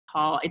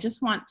call, I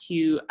just want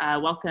to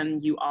welcome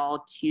you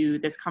all to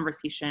this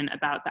conversation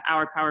about the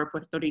Our Power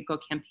Puerto Rico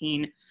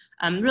campaign,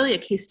 really a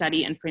case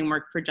study and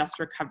framework for just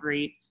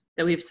recovery,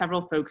 that we have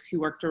several folks who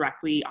work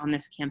directly on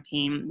this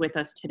campaign with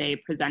us today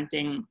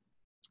presenting.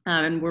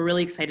 And we're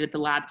really excited at the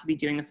lab to be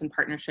doing this in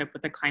partnership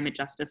with the Climate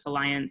Justice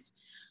Alliance.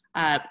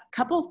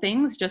 Couple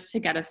things just to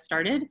get us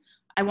started.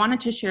 I wanted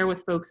to share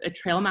with folks a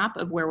trail map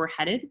of where we're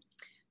headed.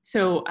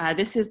 So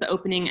this is the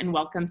opening and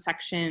welcome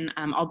section.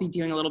 I'll be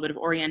doing a little bit of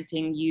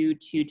orienting you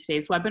to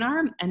today's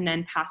webinar and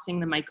then passing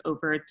the mic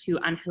over to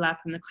Angela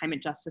from the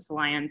Climate Justice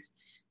Alliance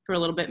for a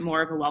little bit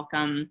more of a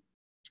welcome.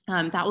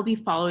 That will be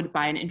followed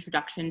by an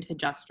introduction to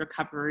just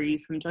recovery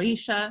from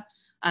Joisha.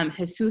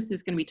 Jesus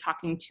is going to be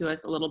talking to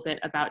us a little bit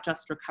about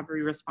just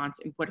recovery response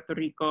in Puerto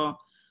Rico.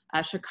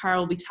 Shakar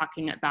will be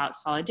talking about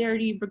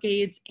solidarity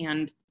brigades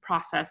and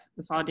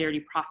the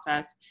solidarity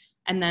process.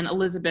 And then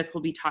Elizabeth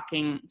will be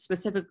talking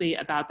specifically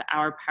about the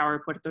Our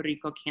Power Puerto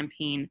Rico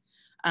campaign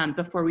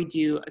before we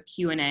do a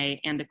Q&A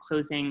and a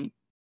closing.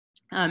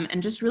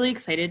 And just really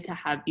excited to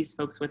have these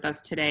folks with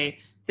us today.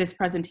 This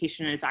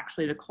presentation is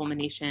actually the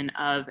culmination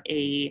of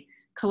a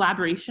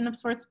collaboration of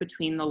sorts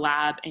between the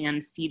lab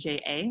and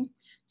CJA.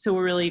 So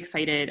we're really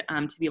excited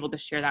to be able to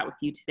share that with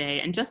you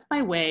today. And just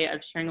by way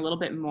of sharing a little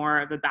bit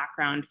more of a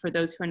background for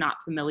those who are not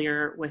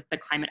familiar with the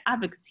Climate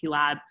Advocacy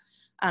Lab,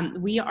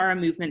 we are a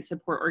movement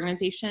support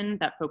organization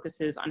that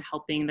focuses on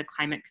helping the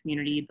climate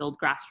community build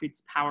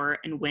grassroots power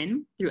and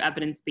win through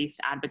evidence-based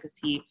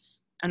advocacy.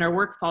 And our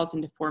work falls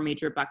into 4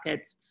 major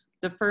buckets.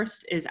 The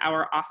first is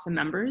our awesome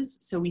members.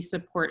 So we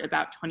support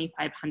about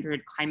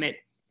 2,500 climate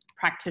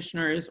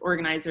practitioners,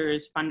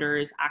 organizers,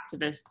 funders,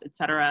 activists, et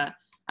cetera,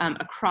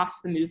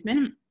 across the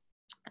movement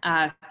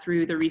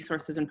through the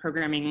resources and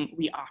programming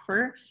we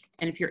offer.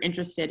 And if you're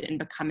interested in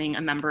becoming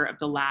a member of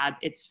the lab,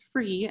 it's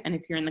free. And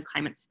if you're in the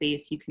climate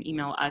space, you can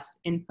email us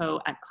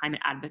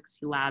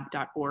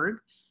info@climateadvocacylab.org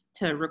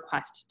to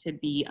request to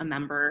be a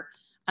member.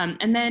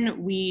 And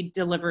then we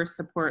deliver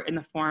support in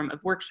the form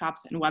of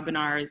workshops and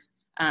webinars,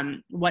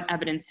 what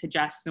evidence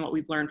suggests and what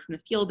we've learned from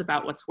the field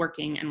about what's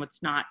working and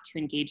what's not to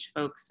engage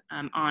folks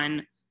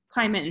on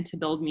climate and to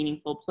build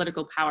meaningful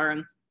political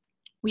power.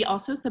 We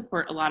also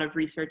support a lot of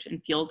research and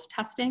field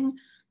testing.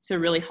 So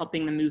really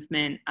helping the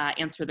movement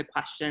answer the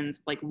questions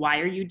like, why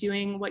are you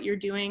doing what you're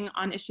doing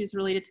on issues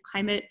related to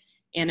climate?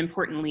 And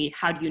importantly,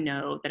 how do you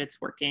know that it's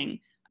working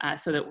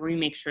so that we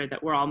make sure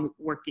that we're all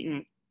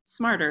working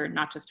smarter,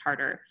 not just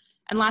harder.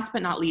 And last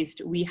but not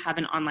least, we have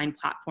an online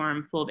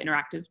platform full of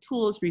interactive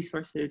tools,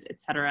 resources, et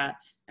cetera.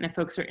 And if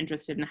folks are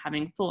interested in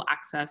having full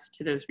access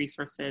to those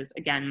resources,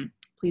 again,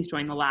 please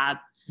join the lab.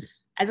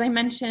 As I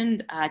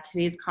mentioned,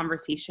 today's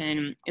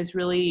conversation is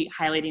really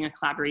highlighting a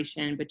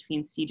collaboration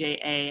between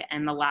CJA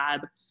and the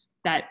lab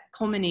that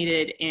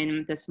culminated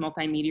in this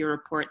multimedia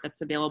report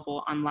that's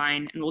available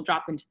online, and we'll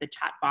drop into the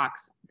chat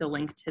box the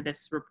link to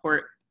this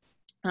report.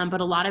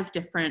 But a lot of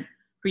different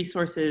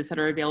resources that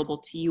are available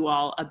to you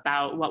all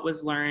about what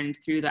was learned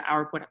through the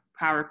Our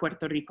Power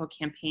Puerto Rico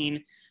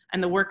campaign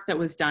and the work that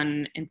was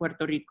done in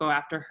Puerto Rico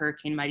after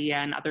Hurricane María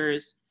and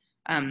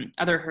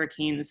other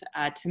hurricanes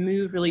to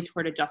move really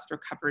toward a just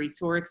recovery.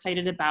 So we're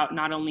excited about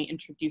not only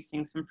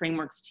introducing some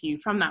frameworks to you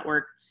from that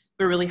work,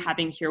 but really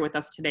having here with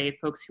us today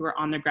folks who are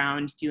on the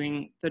ground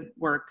doing the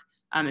work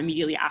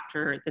immediately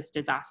after this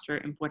disaster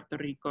in Puerto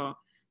Rico.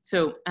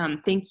 So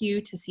thank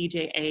you to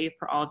CJA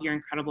for all of your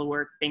incredible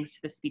work. Thanks to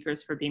the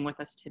speakers for being with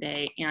us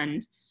today.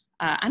 And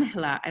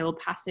Angela, I will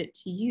pass it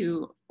to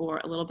you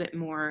for a little bit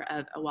more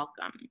of a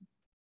welcome.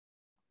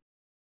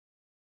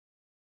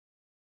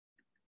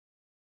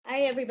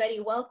 Hi, everybody.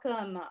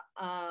 Welcome.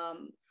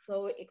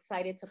 So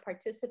excited to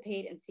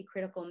participate and see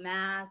critical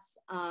mass.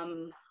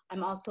 I'm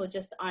also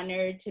just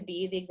honored to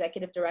be the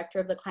executive director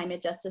of the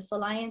Climate Justice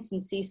Alliance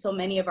and see so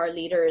many of our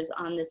leaders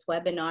on this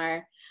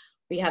webinar.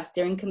 We have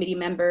steering committee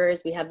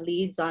members, we have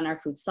leads on our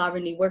food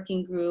sovereignty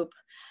working group,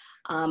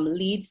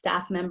 lead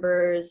staff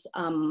members,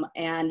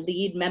 and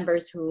lead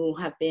members who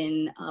have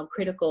been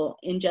critical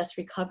in just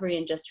recovery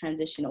and just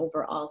transition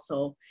overall.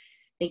 So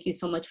thank you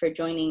so much for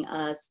joining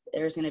us.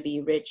 There's going to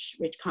be rich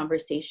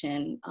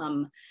conversation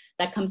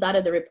that comes out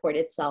of the report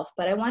itself.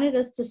 But I wanted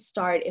us to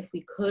start, if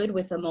we could,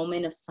 with a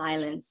moment of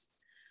silence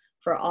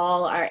for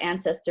all our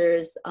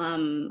ancestors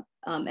and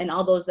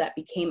all those that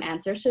became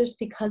ancestors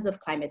because of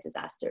climate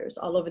disasters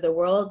all over the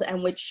world,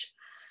 and which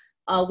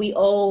we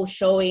owe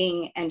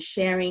showing and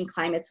sharing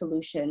climate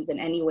solutions in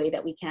any way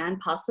that we can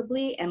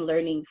possibly, and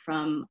learning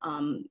from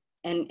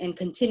and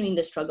continuing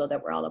the struggle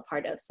that we're all a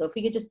part of. So if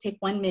we could just take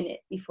 1 minute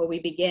before we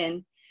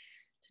begin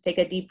to take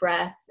a deep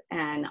breath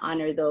and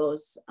honor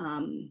those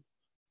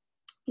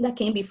that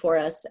came before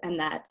us and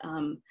that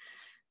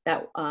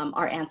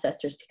are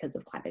ancestors because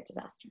of climate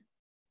disaster.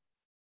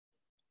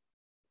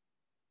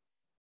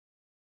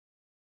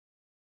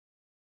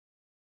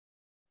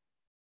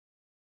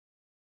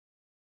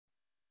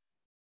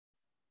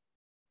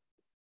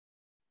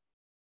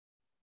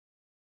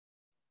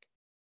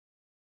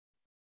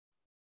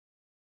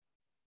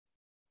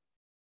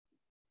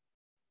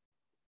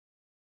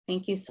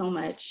 Thank you so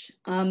much.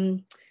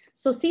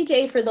 So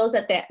CJ, for those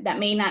that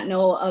may not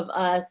know of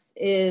us,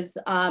 is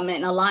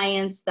an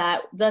alliance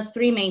that does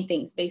three main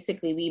things.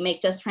 Basically, we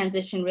make just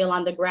transition real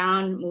on the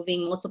ground,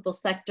 moving multiple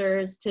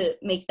sectors to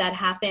make that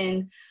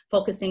happen,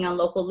 focusing on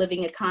local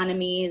living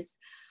economies.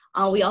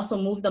 We also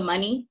move the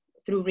money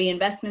through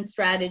reinvestment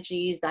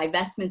strategies,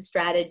 divestment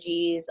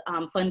strategies,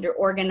 funder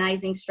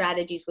organizing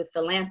strategies with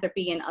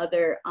philanthropy and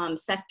other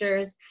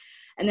sectors.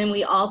 And then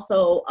we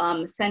also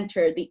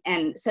center the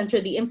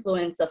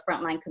influence of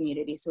frontline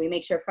communities. So we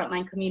make sure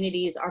frontline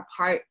communities are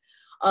part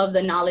of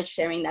the knowledge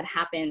sharing that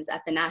happens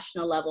at the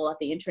national level, at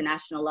the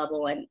international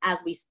level. And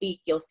as we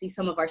speak, you'll see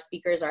some of our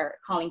speakers are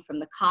calling from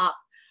the COP,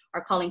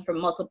 are calling from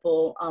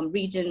multiple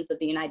regions of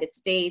the United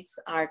States,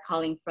 are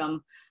calling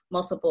from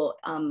multiple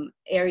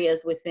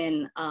areas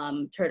within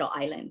Turtle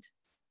Island.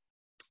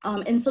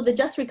 And so the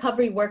Just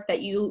Recovery work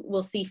that you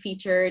will see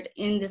featured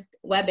in this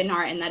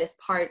webinar, and that is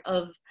part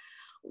of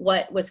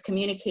what was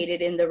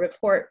communicated in the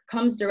report,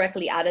 comes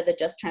directly out of the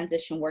just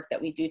transition work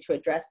that we do to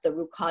address the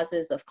root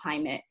causes of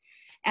climate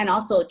and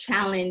also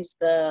challenge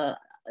the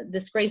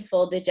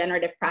disgraceful,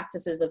 degenerative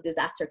practices of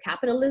disaster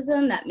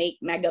capitalism that make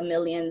mega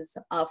millions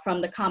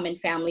from the common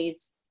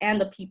families and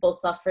the people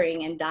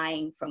suffering and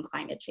dying from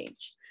climate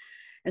change.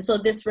 And so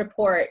this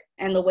report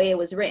and the way it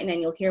was written,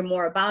 and you'll hear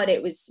more about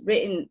it, was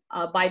written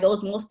by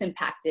those most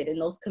impacted in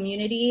those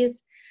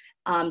communities,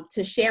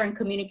 to share and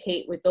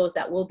communicate with those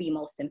that will be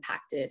most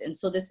impacted. And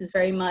so this is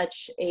very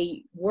much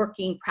a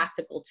working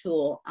practical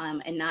tool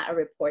and not a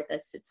report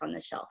that sits on the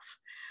shelf.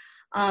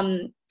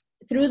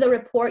 Through the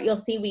report, you'll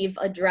see we've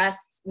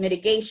addressed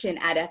mitigation,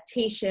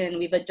 adaptation,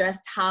 we've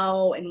addressed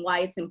how and why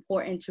it's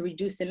important to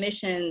reduce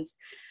emissions,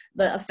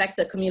 the effects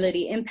of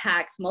community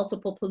impacts,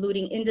 multiple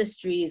polluting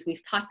industries.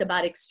 We've talked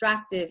about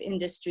extractive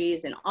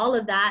industries, and all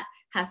of that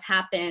has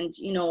happened,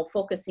 you know,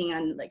 focusing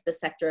on like the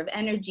sector of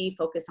energy,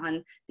 focus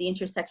on the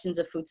intersections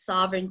of food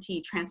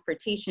sovereignty,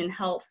 transportation,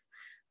 health,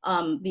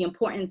 the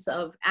importance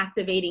of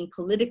activating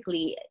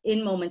politically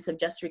in moments of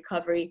just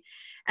recovery.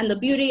 And the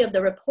beauty of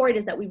the report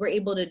is that we were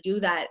able to do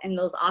that, and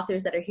those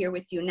authors that are here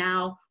with you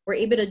now were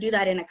able to do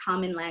that in a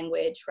common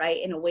language,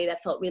 right? In a way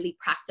that felt really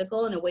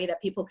practical, in a way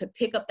that people could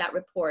pick up that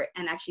report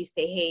and actually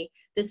say, hey,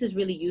 this is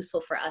really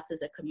useful for us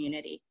as a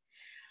community.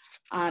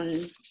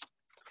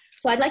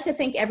 So I'd like to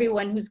thank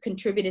everyone who's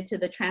contributed to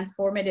the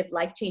transformative,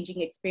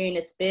 life-changing experience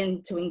it's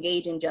been to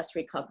engage in just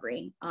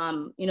recovery.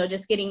 You know,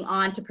 just getting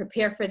on to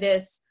prepare for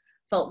this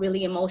felt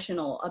really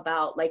emotional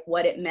about like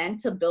what it meant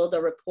to build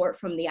a report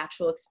from the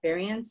actual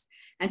experience,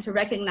 and to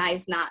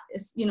recognize not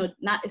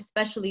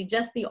especially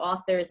just the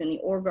authors and the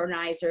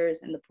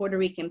organizers and the Puerto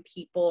Rican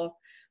people,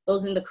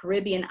 those in the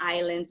Caribbean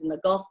islands and the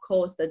Gulf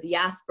Coast, the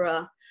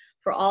diaspora,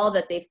 for all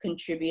that they've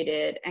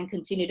contributed and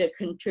continue to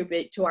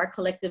contribute to our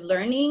collective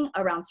learning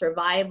around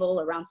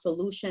survival, around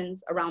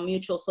solutions, around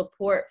mutual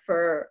support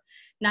for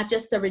not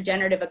just a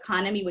regenerative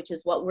economy, which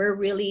is what we're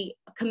really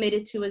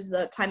committed to as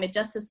the Climate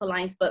Justice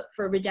Alliance, but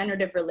for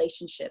regenerative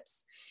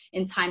relationships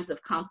in times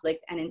of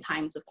conflict and in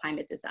times of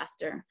climate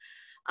disaster.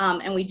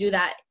 And we do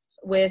that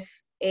with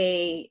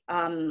a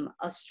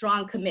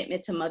strong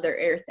commitment to Mother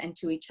Earth and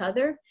to each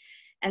other.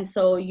 And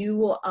so you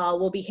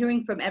will be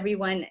hearing from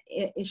everyone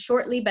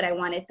shortly, but I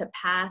wanted to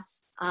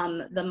pass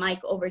the mic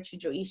over to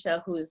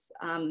Joisha, who's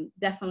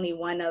definitely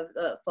one of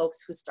the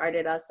folks who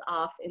started us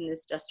off in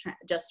this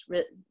just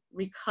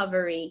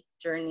recovery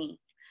journey.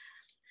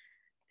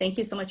 Thank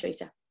you so much,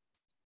 Joisha.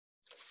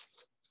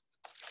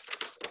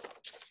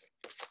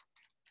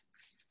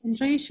 And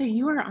Joisha,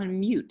 you are on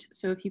mute,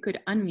 so if you could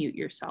unmute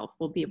yourself,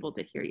 we'll be able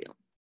to hear you.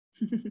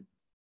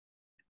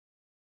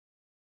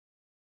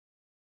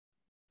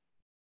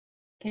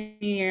 Can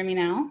you hear me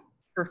now?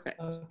 Perfect.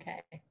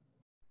 Okay,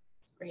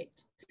 that's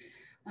great.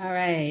 All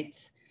right.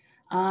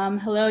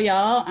 Hello,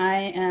 y'all.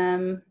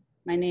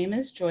 My name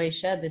is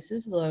Joisha. This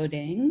is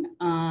loading.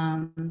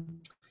 I'm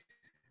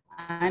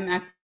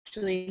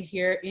actually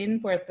here in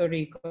Puerto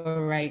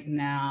Rico right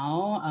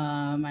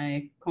now.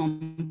 My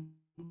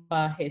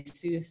compa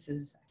Jesus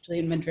is actually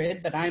in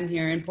Madrid, but I'm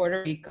here in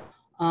Puerto Rico.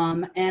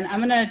 And I'm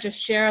gonna just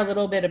share a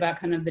little bit about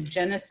kind of the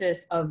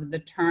genesis of the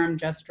term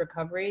just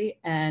recovery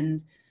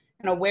and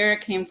where it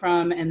came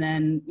from, and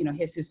then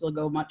Jesus will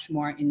go much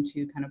more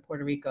into kind of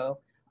Puerto Rico.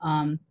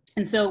 And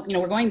so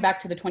we're going back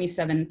to the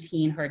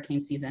 2017 hurricane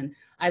season.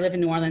 I live in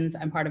New Orleans.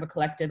 I'm part of a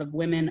collective of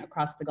women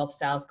across the Gulf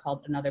South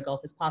called Another Gulf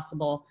is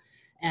Possible.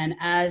 And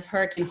as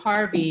Hurricane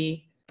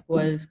Harvey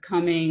was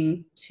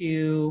coming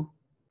to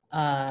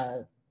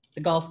the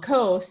Gulf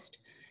Coast,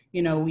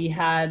 we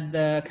had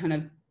the kind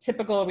of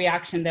typical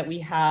reaction that we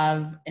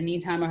have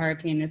anytime a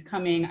hurricane is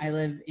coming. I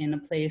live in a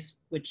place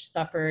which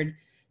suffered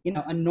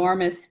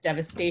enormous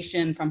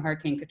devastation from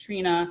Hurricane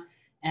Katrina.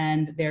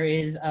 And there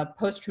is a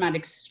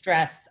post-traumatic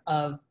stress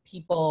of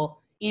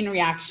people in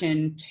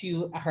reaction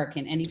to a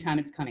hurricane anytime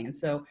it's coming. And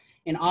so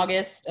in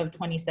August of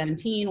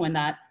 2017, when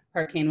that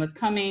hurricane was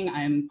coming,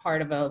 I'm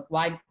part of a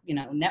wide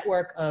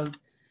network of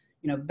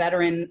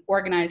veteran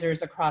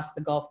organizers across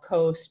the Gulf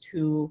Coast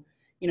who,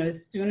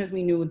 as soon as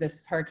we knew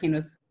this hurricane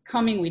was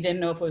coming, we didn't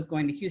know if it was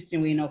going to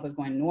Houston, we didn't know if it was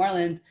going to New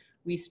Orleans.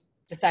 We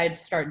decided to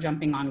start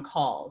jumping on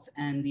calls,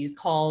 and these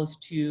calls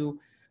to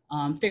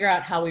figure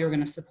out how we were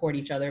going to support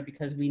each other,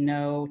 because we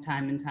know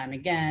time and time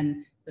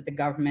again that the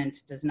government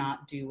does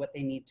not do what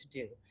they need to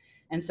do.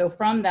 And so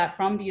from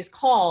these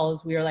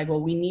calls, we were like,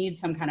 well, we need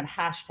some kind of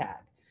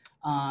hashtag.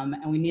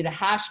 And we need a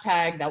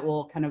hashtag that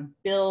will kind of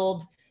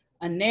build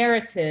a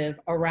narrative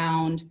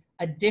around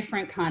a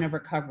different kind of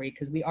recovery,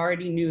 because we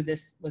already knew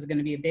this was going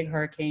to be a big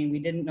hurricane. We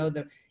didn't know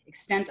the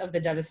extent of the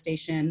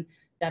devastation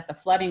that the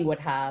flooding would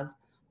have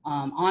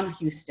on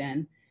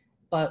Houston,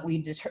 but we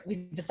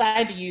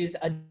decided to use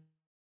a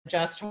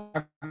just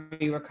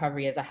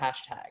recovery as a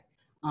hashtag.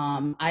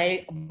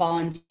 I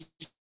volunteered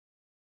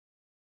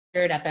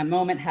at that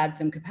moment, had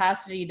some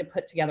capacity to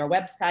put together a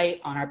website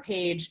on our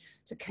page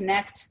to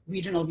connect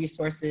regional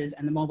resources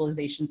and the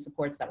mobilization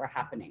supports that were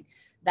happening.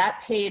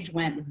 That page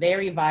went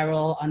very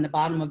viral. On the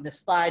bottom of the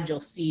slide, you'll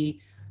see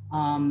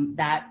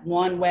that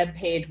one web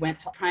page went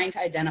to trying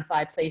to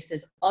identify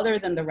places other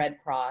than the Red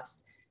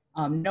Cross.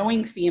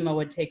 Knowing FEMA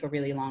would take a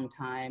really long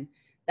time.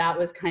 That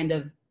was kind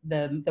of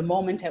the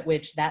moment at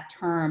which that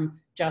term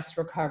just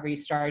recovery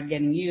started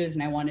getting used.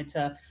 And I wanted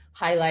to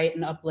highlight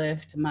and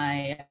uplift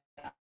my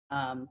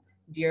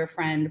dear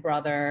friend,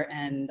 brother,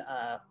 and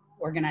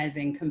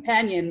organizing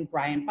companion,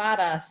 Brian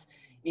Paras,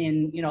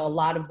 in a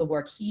lot of the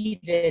work he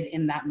did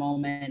in that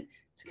moment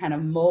to kind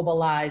of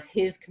mobilize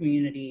his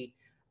community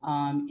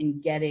in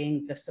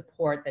getting the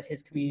support that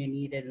his community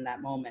needed in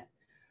that moment.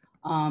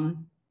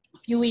 A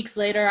few weeks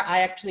later, I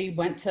actually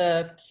went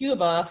to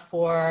Cuba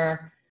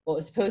for what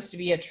was supposed to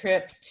be a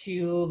trip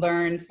to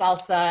learn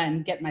salsa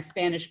and get my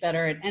Spanish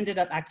better. It ended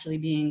up actually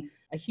being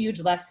a huge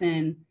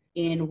lesson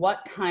in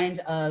what kind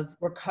of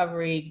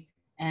recovery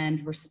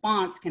and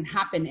response can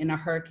happen in a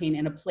hurricane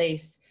in a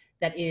place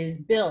that is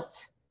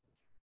built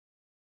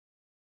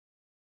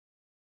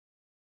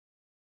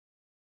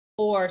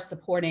for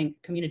supporting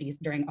communities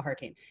during a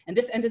hurricane. And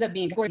this ended up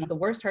being one of the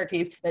worst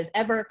hurricanes that has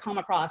ever come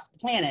across the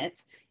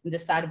planet in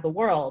this side of the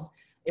world.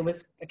 It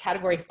was a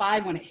Category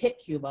 5 when it hit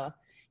Cuba.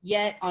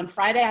 Yet on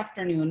Friday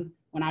afternoon,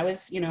 when I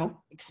was,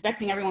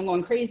 expecting everyone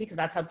going crazy, because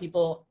that's how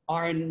people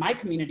are in my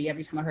community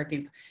every time a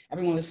hurricane,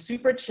 everyone was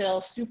super chill,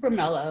 super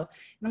mellow.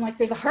 And I'm like,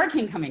 there's a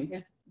hurricane coming. You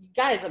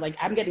guys are like,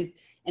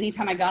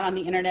 anytime I got on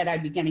the internet,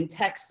 I'd be getting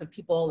texts of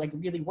people like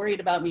really worried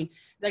about me.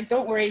 Like,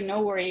 don't worry,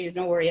 no worry,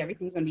 no worry,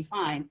 everything's gonna be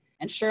fine.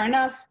 And sure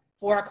enough,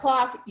 4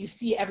 o'clock, you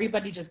see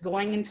everybody just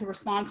going into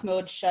response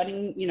mode,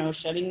 shutting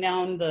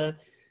down the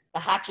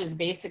hatches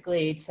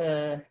basically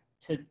to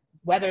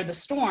weather the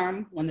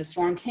storm. When the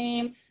storm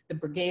came, the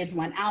brigades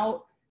went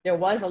out. There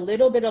was a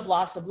little bit of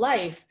loss of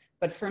life,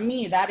 but for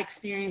me, that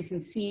experience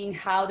and seeing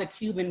how the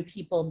Cuban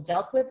people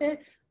dealt with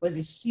it was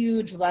a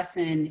huge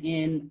lesson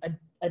in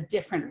a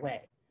different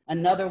way,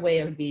 another way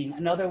of being,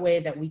 another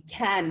way that we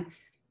can,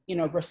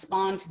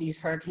 respond to these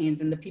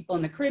hurricanes. And the people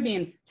in the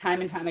Caribbean,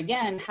 time and time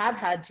again, have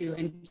had to,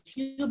 and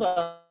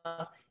Cuba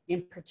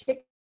in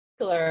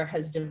particular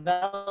has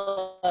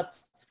developed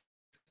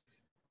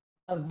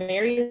a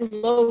very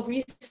low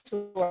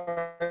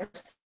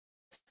resource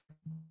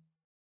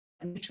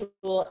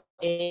mutual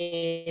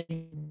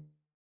aid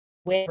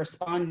way of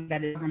responding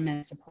that is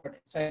government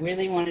supported. So I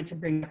really wanted to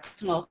bring a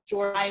personal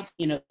story,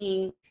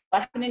 seeing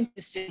what happened in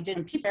Houston,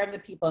 and care of the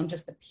people, and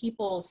just the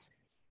people's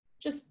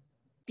just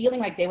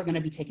feeling like they were going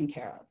to be taken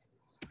care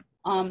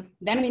of.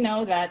 Then we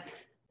know that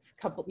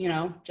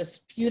just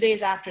a few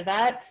days after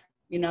that,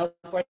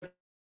 Puerto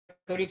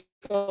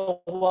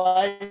Rico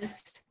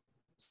was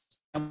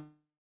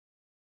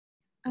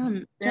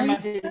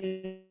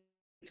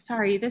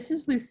sorry, this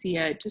is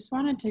Lucia. Just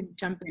wanted to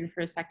jump in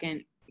for a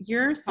second.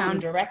 Your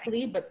sound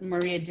directly, but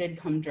Maria did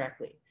come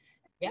directly.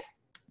 Yeah.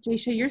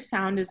 Jaisha, your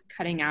sound is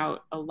cutting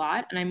out a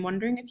lot, and I'm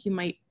wondering if you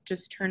might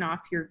just turn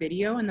off your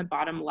video in the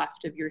bottom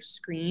left of your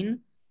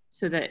screen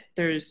so that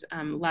there's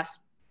less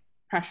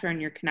pressure on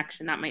your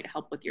connection. That might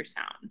help with your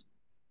sound.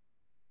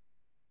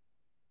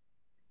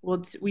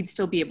 We'd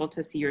still be able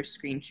to see your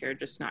screen share,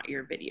 just not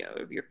your video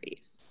of your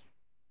face.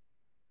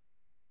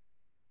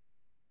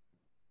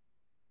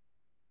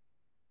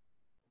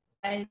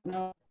 I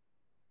know.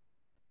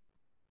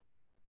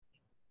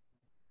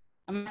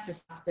 I'm gonna have to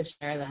stop the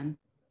share then.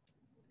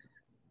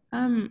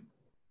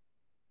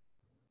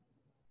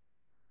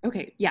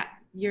 Okay, yeah,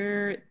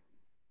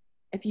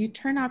 if you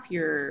turn off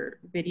your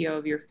video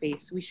of your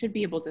face, we should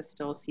be able to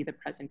still see the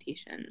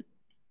presentation.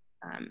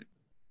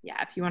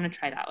 Yeah, if you want to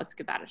try that, let's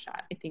give that a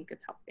shot. I think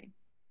it's helping.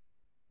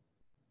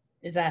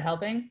 Is that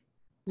helping?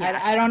 Yeah.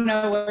 I don't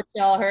know what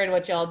y'all heard,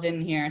 what y'all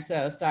didn't hear,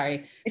 so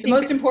sorry. The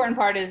most important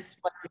part is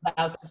what I'm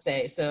about to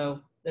say,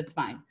 so that's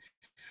fine.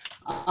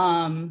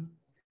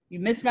 You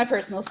missed my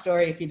personal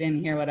story if you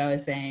didn't hear what I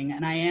was saying,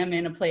 and I am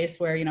in a place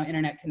where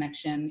internet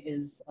connection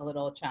is a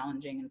little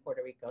challenging in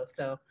Puerto Rico.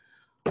 So,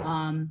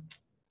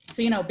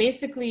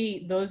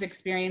 basically those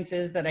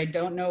experiences that I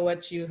don't know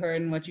what you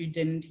heard and what you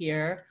didn't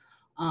hear,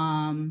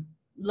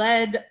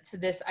 led to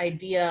this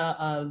idea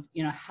of,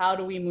 how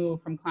do we move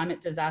from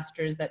climate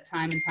disasters that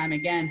time and time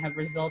again have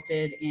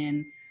resulted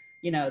in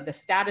the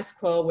status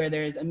quo where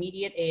there's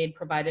immediate aid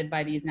provided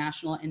by these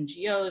national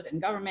NGOs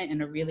and government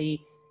in a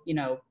really,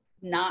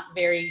 not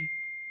very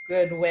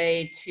good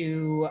way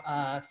to,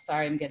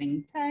 sorry, I'm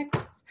getting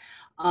texts,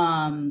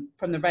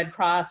 from the Red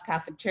Cross,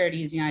 Catholic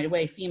Charities, United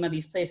Way, FEMA,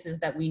 these places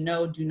that we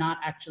know do not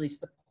actually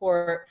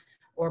support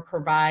or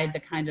provide the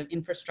kind of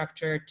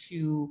infrastructure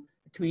to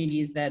the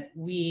communities that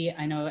we,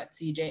 I know at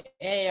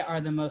CJA,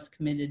 are the most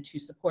committed to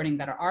supporting,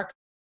 that are our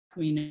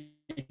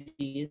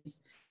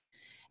communities.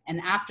 And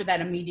after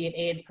that immediate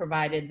aid is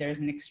provided, there's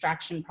an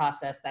extraction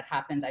process that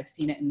happens. I've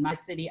seen it in my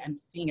city. I'm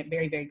seeing it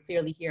very, very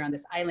clearly here on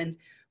this island,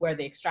 where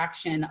the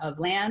extraction of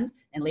land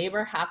and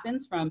labor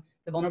happens from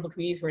the vulnerable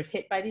communities who are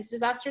hit by these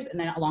disasters, and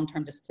then a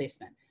long-term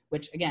displacement,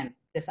 which again,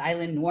 this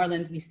island, New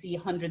Orleans, we see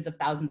hundreds of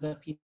thousands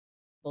of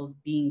people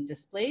being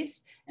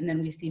displaced. And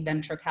then we see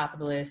venture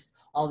capitalists,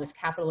 all this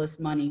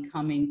capitalist money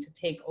coming to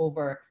take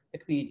over the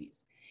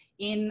communities.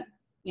 In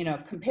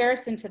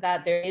comparison to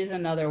that, there is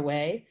another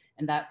way.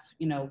 And that's,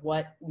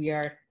 what we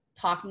are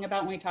talking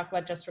about when we talk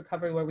about just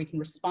recovery, where we can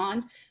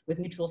respond with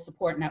mutual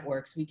support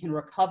networks. We can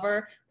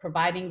recover,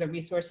 providing the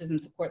resources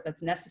and support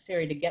that's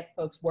necessary to get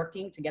folks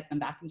working, to get them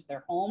back into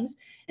their homes,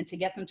 and to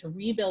get them to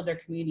rebuild their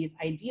communities,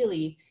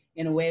 ideally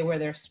in a way where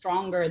they're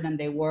stronger than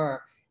they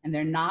were, and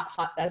they're not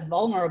as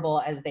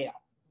vulnerable as they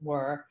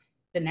were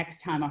the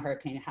next time a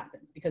hurricane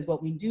happens. Because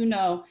what we do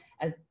know,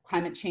 as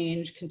climate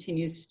change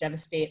continues to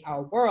devastate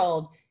our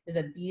world, is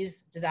that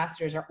these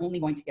disasters are only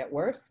going to get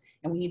worse.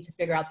 And we need to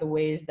figure out the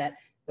ways that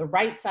the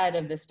right side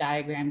of this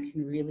diagram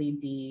can really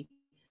be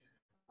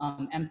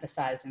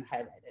emphasized and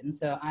highlighted. And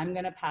so I'm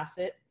gonna pass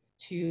it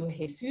to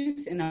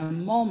Jesus in a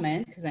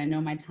moment, because I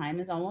know my time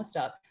is almost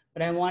up,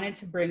 but I wanted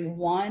to bring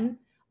one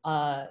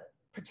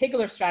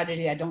particular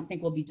strategy I don't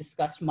think will be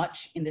discussed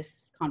much in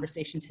this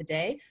conversation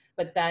today,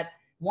 but that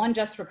one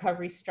just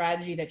recovery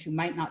strategy that you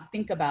might not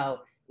think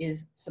about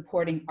is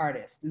supporting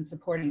artists and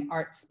supporting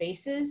art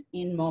spaces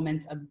in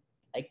moments of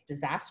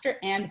disaster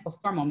and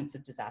before moments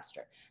of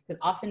disaster. Because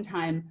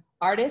oftentimes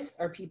artists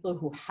are people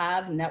who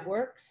have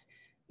networks,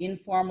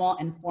 informal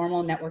and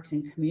formal networks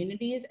in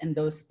communities, and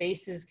those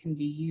spaces can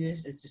be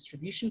used as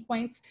distribution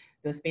points.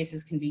 Those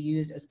spaces can be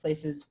used as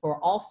places for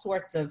all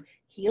sorts of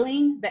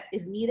healing that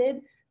is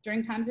needed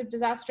during times of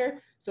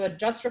disaster. So a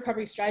just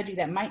recovery strategy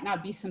that might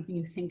not be something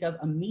you think of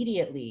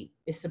immediately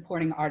is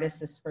supporting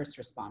artists as first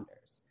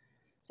responders.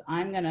 So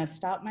I'm gonna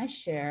stop my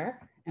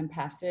share and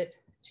pass it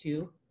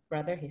to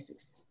Brother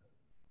Jesus.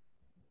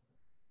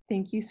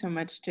 Thank you so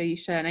much,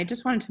 Jaisha. And I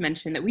just wanted to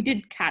mention that we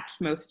did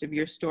catch most of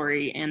your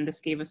story, and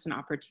this gave us an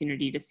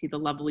opportunity to see the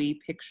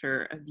lovely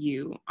picture of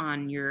you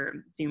on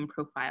your Zoom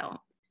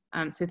profile.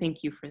 So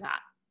thank you for that.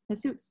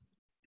 Jesus.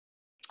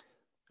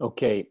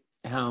 Okay.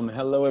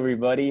 Hello,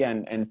 everybody,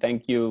 and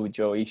thank you,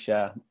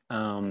 Joisha.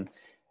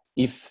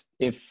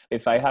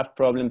 If I have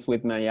problems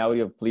with my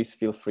audio, please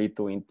feel free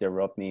to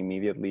interrupt me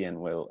immediately,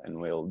 and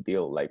we'll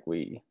deal like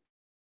we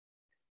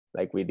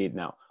did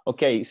now.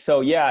 Okay,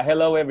 so yeah,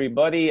 hello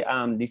everybody.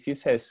 This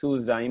is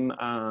Jesus. I'm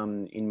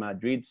in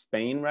Madrid,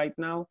 Spain right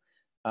now.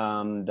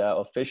 The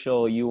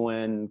official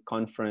UN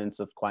conference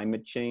of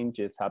climate change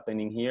is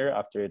happening here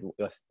after it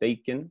was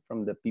taken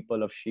from the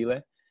people of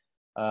Chile.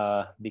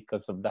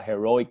 Because of the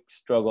heroic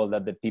struggle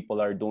that the people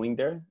are doing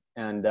there.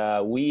 And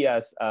we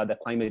as the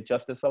Climate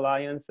Justice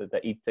Alliance, the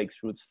It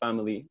Takes Roots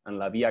family, and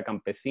La Via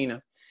Campesina,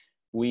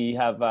 we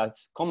have a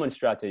common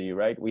strategy,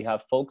 right? We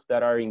have folks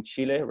that are in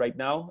Chile right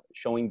now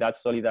showing that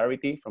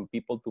solidarity from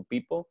people to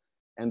people.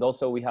 And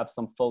also we have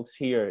some folks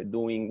here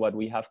doing what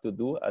we have to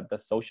do at the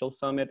social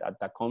summit, at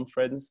the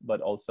conference,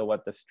 but also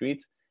at the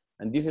streets.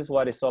 And this is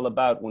what it's all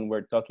about when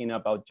we're talking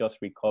about just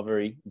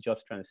recovery,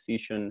 just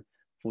transition,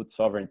 food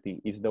sovereignty.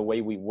 Is the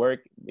way we work,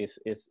 is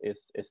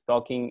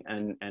talking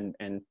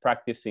and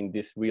practicing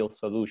these real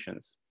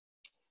solutions.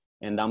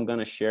 And I'm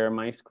gonna share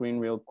my screen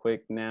real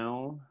quick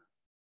now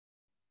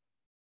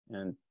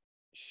and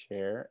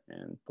share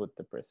and put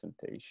the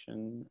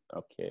presentation.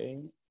 Okay,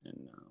 and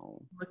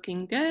now.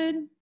 Looking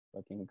good.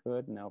 Looking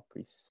good, now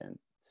present.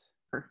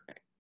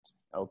 Perfect.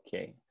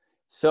 Okay.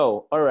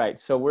 So, all right,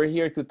 so we're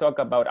here to talk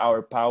about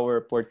Our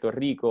Power Puerto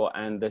Rico,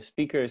 and the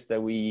speakers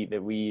that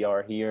we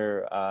are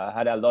here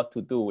had a lot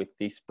to do with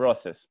this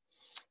process.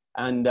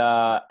 And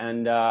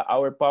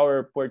Our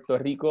Power Puerto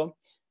Rico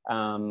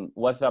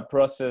was a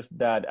process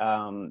that,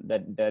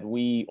 that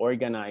we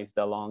organized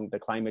along the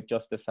Climate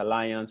Justice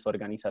Alliance,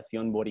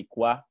 Organización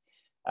Boricua,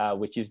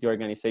 which is the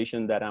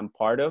organization that I'm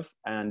part of,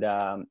 and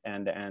other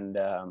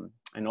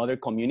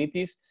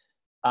communities.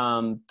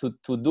 To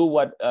do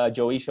what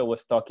Joisha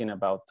was talking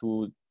about,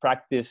 to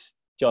practice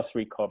just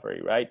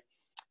recovery, right?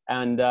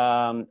 And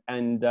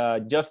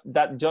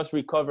just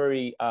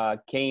recovery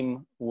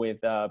came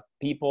with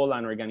people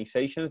and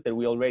organizations that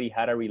we already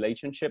had a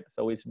relationship.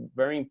 So it's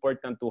very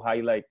important to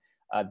highlight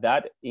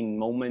that in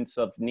moments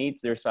of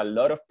needs, there's a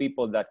lot of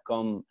people that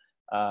come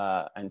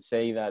and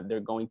say that they're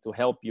going to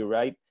help you,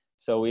 right?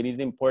 So it is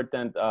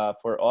important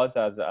for us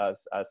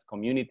as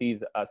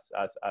communities, as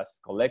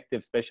collectives,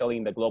 especially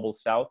in the Global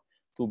South,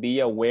 to be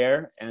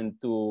aware and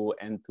to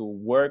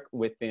work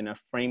within a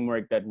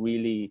framework that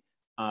really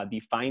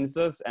defines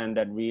us and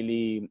that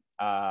really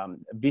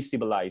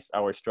visibilize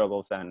our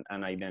struggles and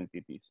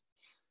identities.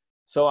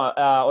 So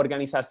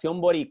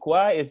Organización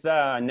Boricua is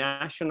a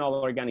national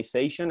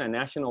organization, a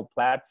national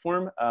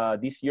platform.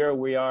 This year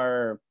we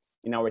are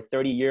in our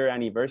 30-year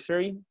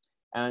anniversary.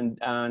 And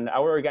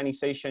our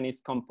organization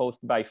is composed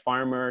by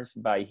farmers,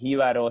 by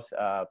jibaros,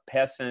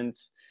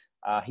 peasants.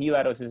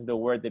 Jibaros is the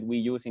word that we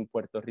use in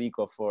Puerto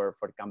Rico for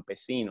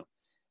campesino.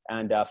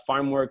 And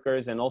farm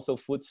workers and also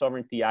food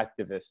sovereignty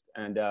activists.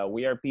 And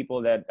we are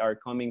people that are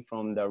coming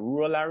from the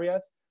rural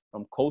areas,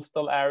 from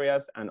coastal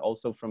areas, and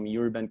also from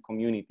urban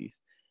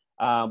communities.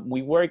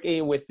 We work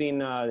with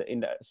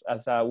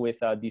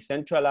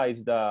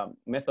decentralized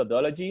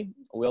methodology.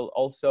 We're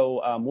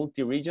also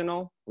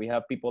multi-regional. We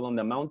have people on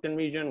the mountain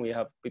region. We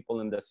have people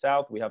in the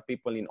south. We have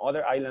people in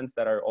other islands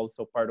that are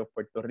also part of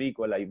Puerto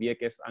Rico, like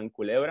Vieques and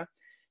Culebra.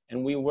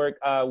 And we work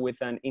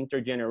with an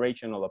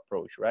intergenerational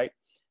approach, right?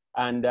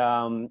 And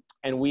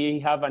we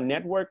have a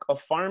network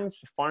of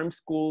farms, farm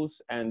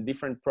schools, and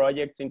different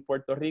projects in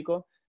Puerto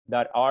Rico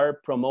that are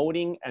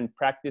promoting and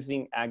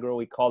practicing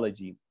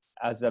agroecology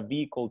as a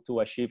vehicle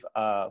to achieve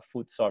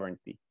food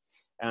sovereignty.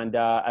 And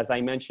as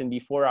I mentioned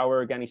before, our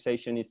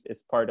organization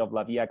is part of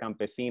La Vía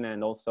Campesina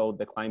and also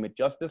the Climate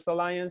Justice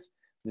Alliance.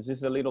 This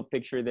is a little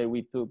picture that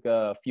we took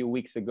a few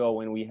weeks ago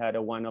when we had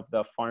one of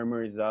the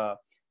farmers'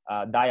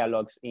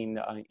 dialogues in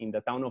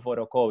the town of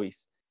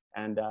Orocovis.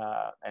 And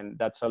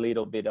that's a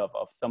little bit of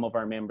some of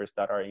our members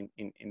that are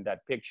in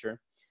that picture.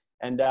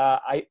 And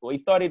we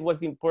thought it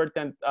was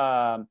important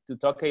to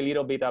talk a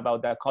little bit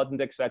about the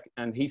context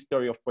and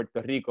history of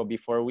Puerto Rico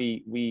before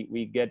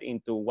we get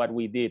into what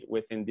we did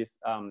within this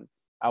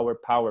Our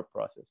Power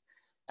process.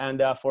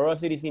 And for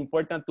us, it is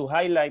important to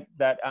highlight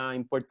that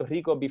in Puerto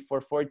Rico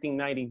before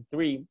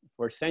 1493,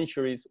 for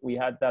centuries, we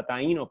had the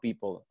Taíno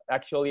people.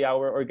 Actually,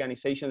 our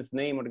organization's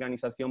name,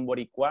 Organización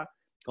Boricua,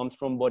 comes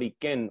from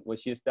Boriquen,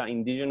 which is the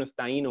indigenous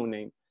Taíno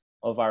name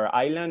of our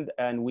island.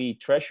 And we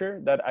treasure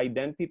that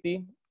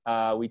identity.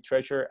 We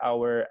treasure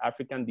our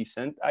African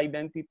descent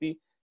identity,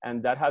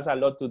 and that has a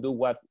lot to do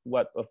with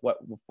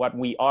what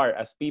we are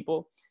as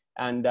people.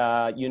 And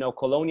you know,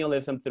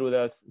 colonialism through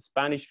the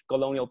Spanish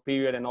colonial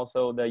period and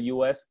also the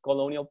U.S.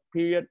 colonial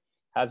period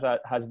has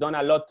done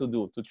a lot to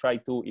do to try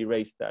to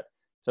erase that.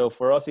 So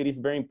for us, it is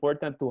very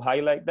important to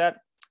highlight that.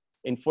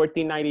 In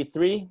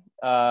 1493,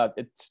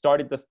 it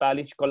started the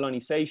Spanish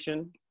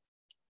colonization.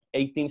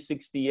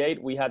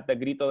 1868, we had the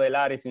Grito de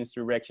Lares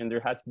insurrection.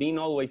 There has been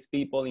always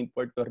people in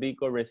Puerto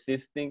Rico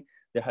resisting.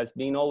 There has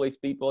been always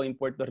people in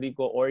Puerto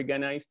Rico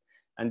organized.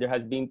 And there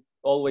has been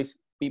always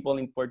people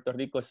in Puerto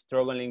Rico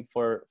struggling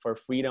for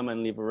freedom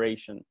and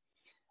liberation.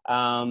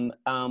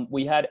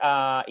 We had,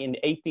 in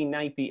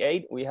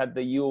 1898, we had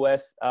the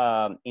US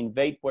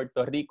invade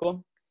Puerto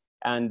Rico.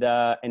 And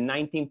in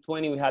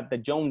 1920, we had the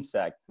Jones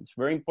Act. It's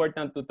very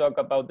important to talk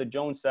about the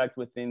Jones Act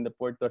within the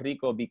Puerto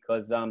Rico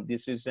because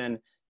this is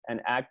an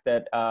act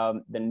that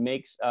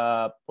makes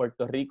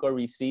Puerto Rico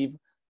receive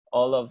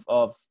all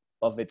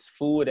of its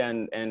food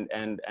and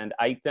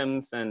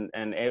items and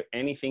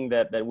anything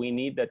that we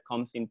need that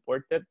comes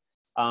imported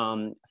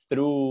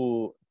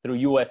through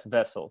U.S.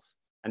 vessels.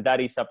 And that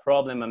is a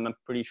problem, and I'm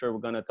pretty sure we're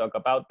going to talk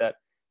about that.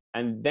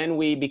 And then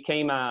we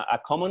became a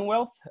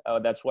Commonwealth.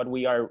 That's what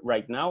we are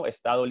right now,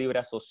 Estado Libre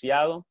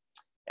Asociado.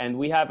 And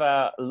we have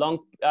a long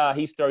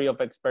history of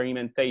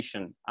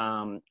experimentation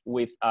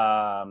with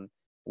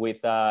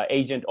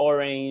Agent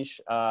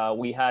Orange.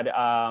 We had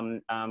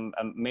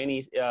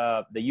many,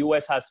 the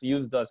US has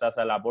used us as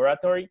a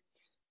laboratory.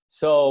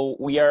 So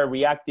we are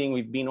reacting,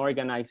 we've been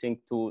organizing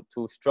to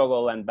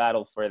struggle and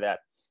battle for that.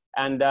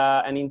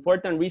 And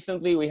important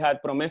recently, we had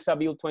Promesa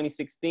Bill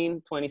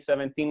 2016,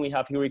 2017, we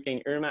have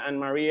Hurricane Irma and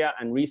Maria,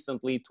 and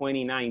recently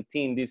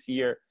 2019, this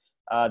year,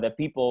 the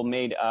people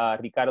made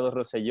Ricardo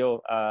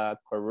Rosselló a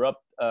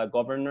corrupt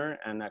governor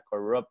and a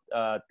corrupt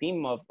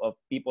team of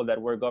people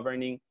that were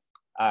governing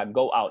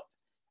go out.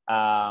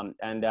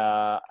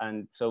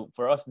 And so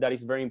for us, that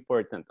is very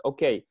important.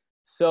 Okay,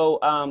 so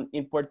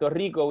in Puerto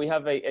Rico, we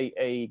have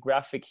a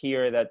graphic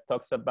here that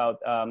talks about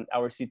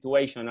our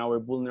situation, our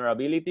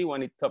vulnerability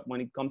when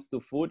it comes to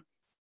food.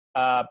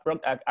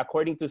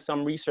 According to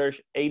some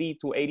research, 80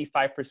 to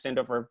 85%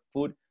 of our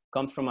food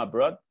comes from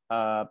abroad,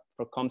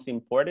 comes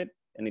imported,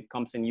 and it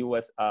comes in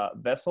US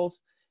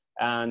vessels,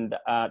 and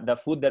the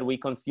food that we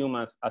consume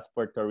as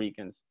Puerto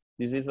Ricans.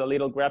 This is a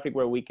little graphic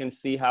where we can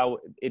see how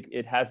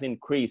it has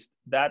increased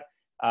that.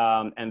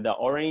 And the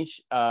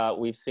orange,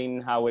 we've seen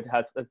how it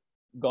has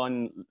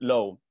gone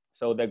low.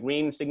 So the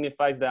green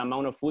signifies the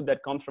amount of food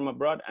that comes from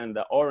abroad, and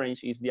the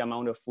orange is the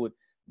amount of food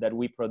that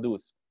we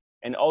produce.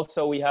 And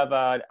also we have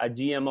a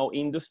GMO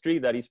industry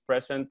that is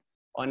present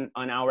on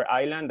our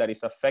island that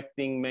is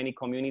affecting many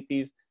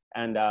communities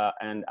and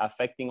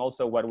affecting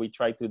also what we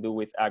try to do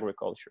with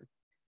agriculture.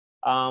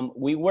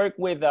 We work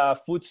with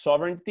food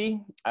sovereignty,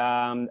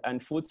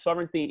 and food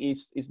sovereignty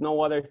is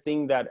no other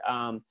thing that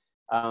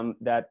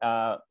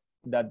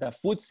that the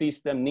food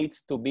system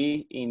needs to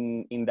be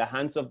in the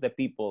hands of the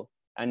people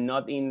and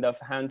not in the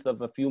hands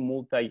of a few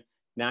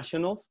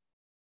multinationals.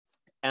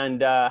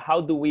 And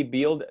how do we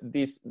build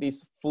this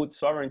food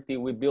sovereignty?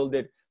 We build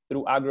it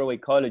through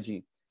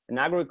agroecology. And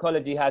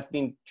agroecology has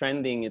been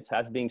trending, it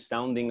has been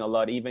sounding a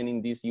lot, even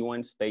in these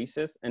UN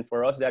spaces. And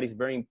for us, that is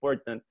very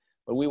important.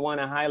 But we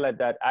want to highlight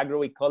that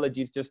agroecology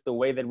is just the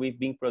way that we've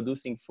been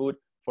producing food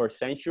for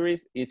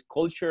centuries. It's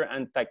culture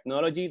and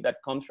technology that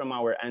comes from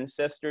our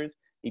ancestors.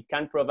 It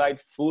can provide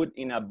food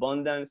in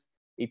abundance.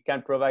 It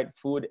can provide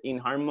food in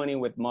harmony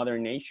with Mother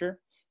Nature.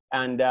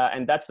 And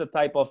that's the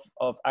type of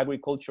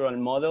agricultural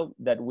model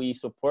that we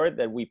support,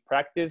 that we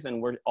practice,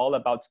 and we're all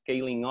about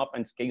scaling up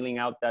and scaling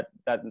out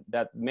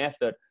that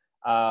method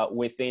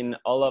within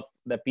all of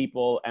the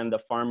people and the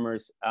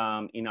farmers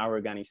in our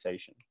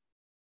organization.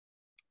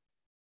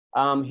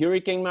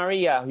 Hurricane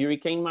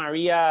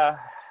Maria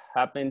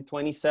happened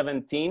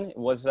 2017. It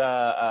was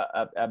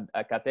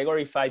a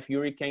Category 5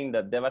 hurricane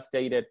that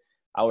devastated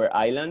our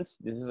islands.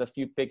 This is a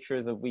few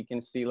pictures of, we can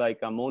see like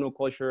a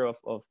monoculture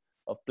of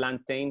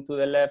plantain to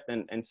the left,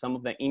 and some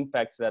of the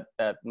impacts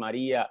that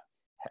Maria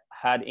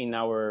had in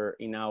our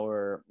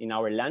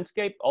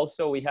landscape.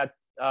 Also, we had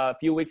a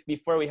few weeks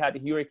before, we had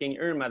Hurricane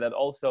Irma that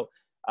also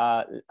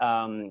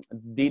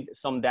did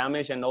some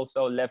damage and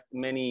also left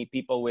many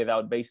people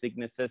without basic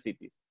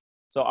necessities.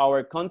 So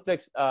our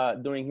context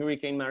during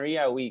Hurricane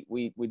Maria, we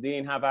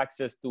didn't have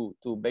access to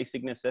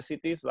basic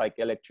necessities like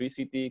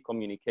electricity,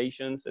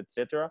 communications,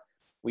 etc.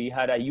 We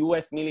had a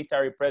US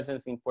military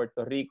presence in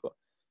Puerto Rico.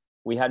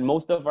 We had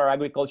most of our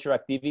agriculture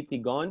activity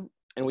gone,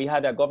 and we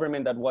had a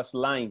government that was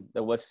lying,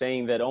 that was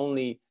saying that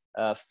only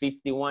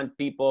 51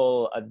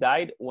 people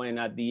died, when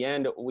at the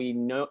end we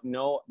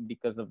know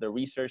because of the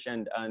research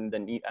and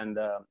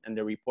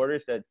the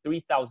reporters that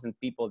 3,000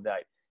 people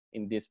died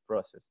in this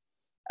process.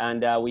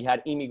 And we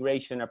had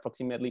immigration,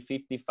 approximately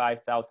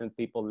 55,000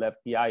 people left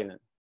the island.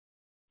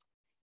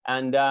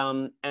 And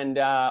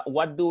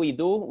what do?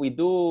 We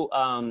do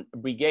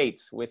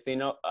brigades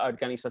within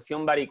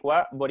Organización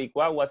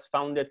Boricua was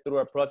founded through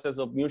a process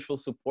of mutual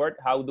support.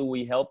 How do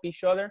we help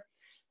each other?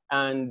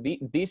 And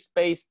this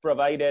space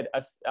provided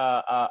us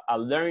a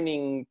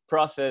learning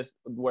process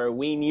where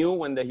we knew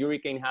when the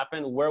hurricane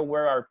happened, where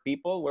were our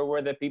people, where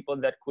were the people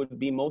that could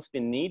be most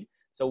in need.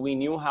 So we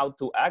knew how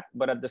to act,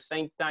 but at the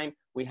same time,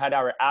 we had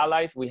our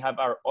allies, we have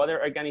our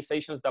other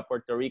organizations, the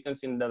Puerto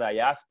Ricans in the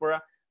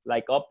diaspora,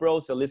 like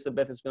UPROS.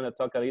 Elizabeth is going to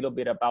talk a little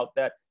bit about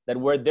that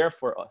were there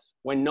for us.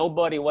 When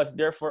nobody was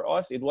there for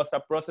us, it was a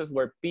process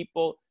where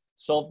people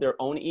solved their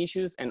own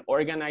issues, and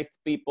organized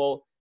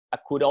people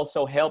could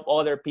also help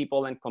other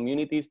people and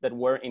communities that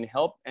were in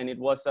help. And it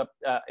was,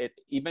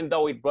 even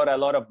though it brought a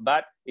lot of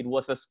bad, it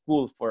was a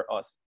school for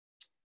us.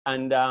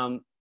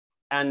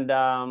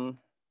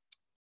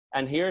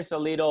 And here's a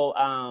little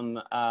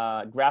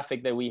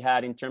graphic that we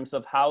had in terms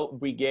of how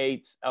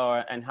brigades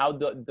and how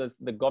does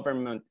the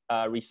government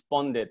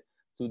responded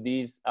to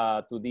these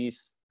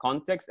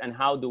contexts, and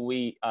how do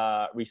we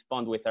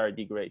respond with our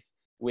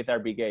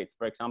brigades.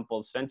 For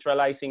example,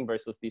 centralizing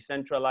versus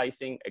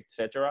decentralizing,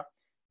 etc.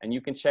 And you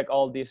can check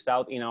all this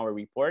out in our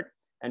report.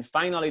 And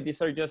finally,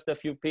 these are just a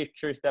few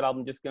pictures that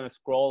I'm just gonna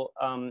scroll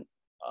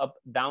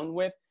down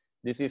with.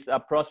 This is a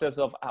process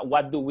of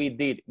what we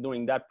did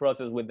during that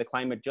process with the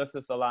Climate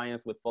Justice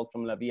Alliance, with folks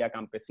from La Via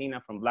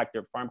Campesina, from Black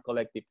Dirt Farm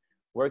Collective,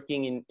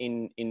 working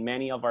in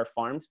many of our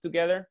farms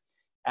together,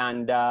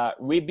 and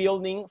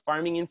rebuilding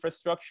farming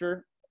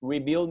infrastructure,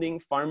 rebuilding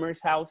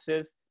farmers'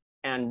 houses,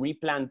 and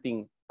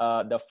replanting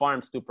the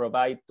farms to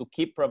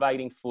keep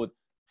providing food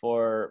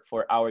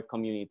for our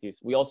communities.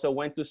 We also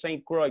went to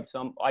St. Croix,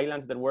 some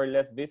islands that were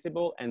less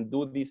visible, and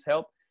do this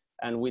help.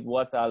 And it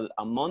was a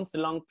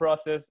month-long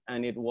process,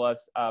 and it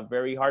was a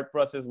very hard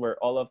process where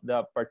all of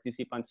the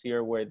participants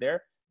here were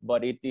there.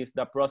 But it is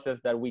the process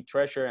that we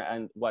treasure,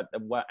 and what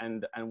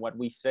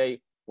we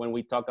say when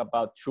we talk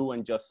about true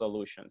and just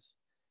solutions.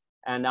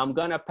 And I'm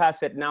gonna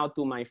pass it now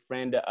to my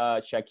friend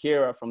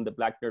Shakira from the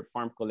Black Dirt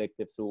Farm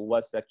Collective, who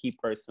was a key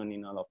person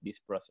in all of this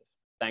process.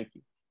 Thank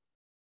you.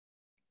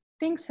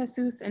 Thanks,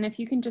 Jesus. And if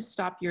you can just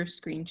stop your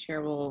screen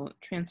share, we'll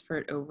transfer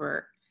it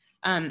over.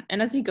 And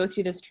as we go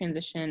through this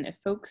transition, if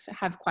folks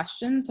have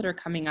questions that are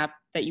coming up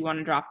that you want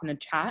to drop in the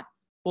chat,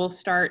 we'll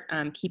start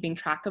keeping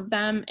track of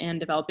them and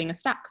developing a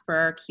stack for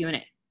our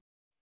Q&A.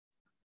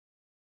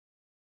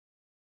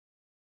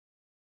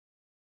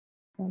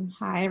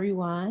 Hi,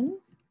 everyone.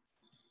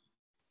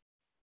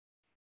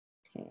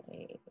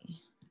 Okay.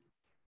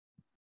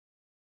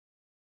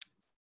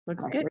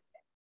 Looks good.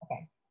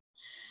 Okay.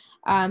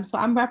 So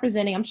I'm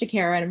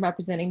Shakira, and I'm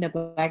representing the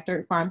Black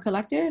Dirt Farm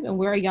Collective, and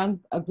we're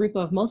a group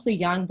of mostly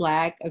young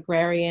Black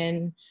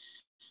agrarian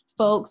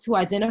folks who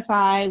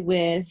identify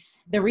with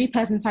the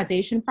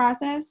repeasantization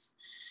process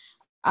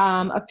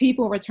of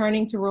people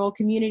returning to rural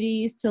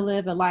communities to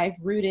live a life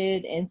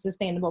rooted in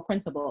sustainable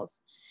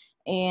principles.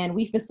 And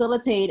we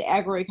facilitate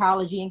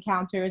agroecology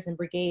encounters and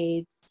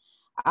brigades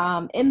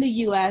in the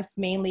US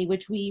mainly,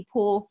 which we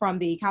pull from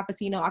the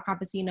campesino a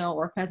campesino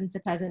or peasant to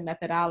peasant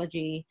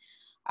methodology,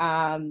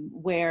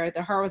 where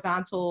the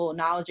horizontal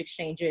knowledge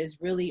exchanges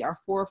really are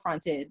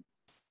forefronted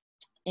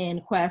in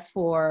quest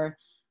for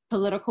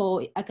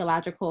political,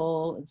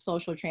 ecological, and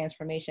social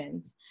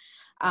transformations.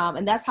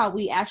 And that's how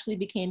we actually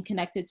became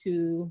connected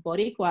to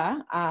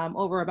Boricua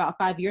over about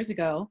 5 years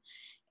ago.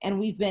 And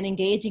we've been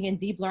engaging in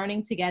deep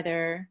learning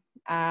together,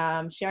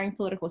 sharing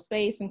political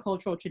space and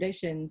cultural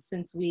traditions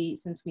since we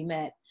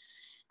met.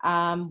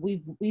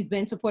 We've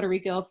been to Puerto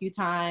Rico a few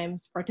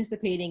times,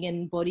 participating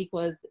in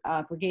Boricua's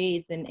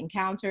brigades and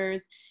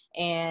encounters,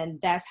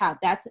 and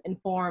that's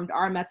informed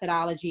our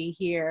methodology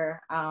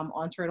here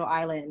on Turtle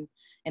Island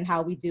and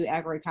how we do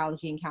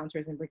agroecology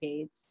encounters and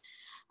brigades.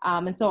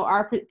 And so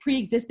our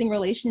pre-existing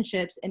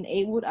relationships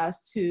enabled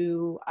us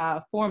to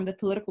form the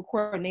political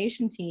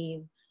coordination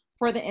team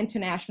for the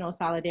International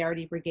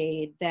Solidarity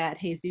Brigade that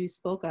Jesus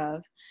spoke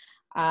of,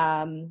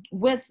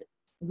 with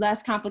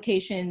less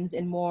complications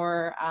and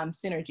more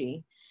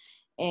synergy.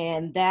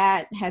 And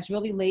that has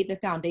really laid the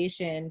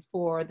foundation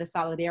for the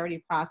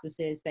solidarity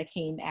processes that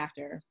came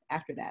after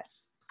that.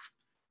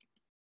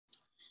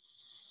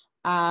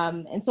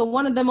 And so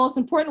one of the most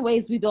important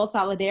ways we build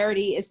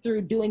solidarity is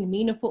through doing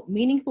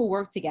meaningful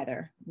work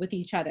together with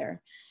each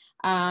other.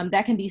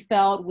 That can be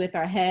felt with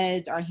our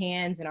heads, our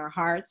hands, and our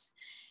hearts.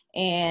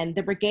 And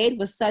the brigade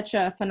was such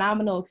a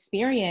phenomenal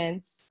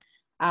experience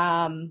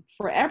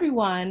for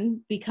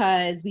everyone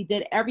because we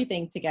did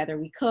everything together.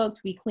 We cooked,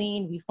 we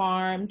cleaned, we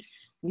farmed,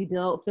 we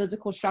built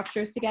physical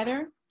structures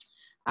together.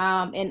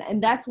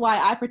 And that's why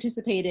I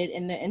participated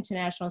in the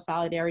International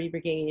Solidarity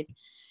Brigade.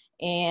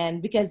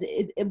 And because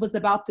it was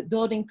about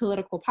building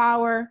political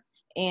power.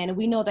 And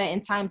we know that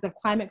in times of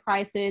climate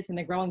crisis and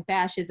the growing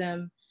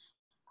fascism,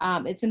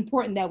 it's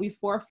important that we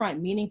forefront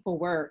meaningful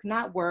work,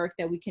 not work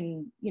that we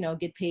can,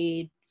 get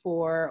paid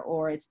for,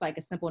 or it's like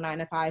a simple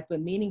 9-to-5,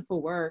 but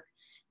meaningful work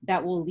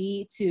that will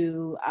lead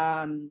to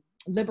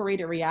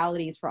liberated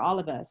realities for all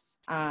of us.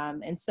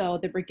 And so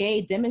the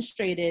brigade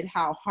demonstrated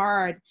how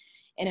hard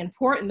and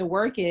important the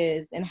work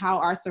is and how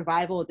our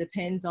survival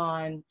depends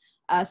on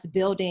us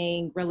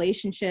building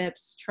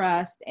relationships,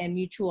 trust, and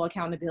mutual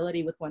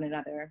accountability with one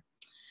another.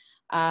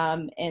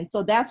 And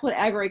so that's what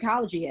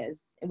agroecology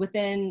is.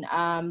 Within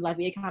La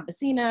Via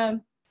Campesina,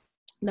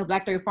 the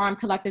Black Dirt Farm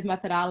Collective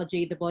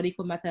methodology, the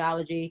Boricua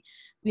methodology,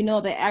 we know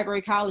that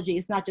agroecology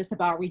is not just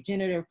about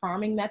regenerative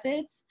farming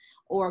methods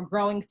or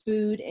growing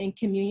food in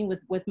communion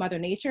with Mother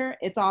Nature.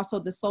 It's also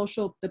the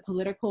social, the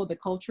political, the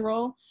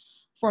cultural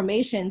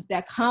formations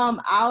that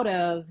come out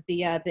of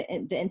the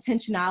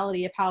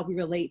intentionality of how we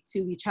relate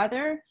to each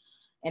other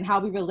and how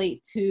we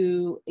relate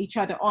to each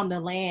other on the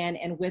land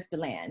and with the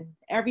land.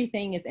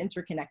 Everything is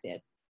interconnected.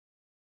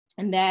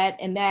 And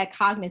that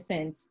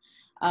cognizance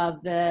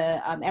of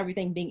the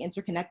everything being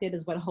interconnected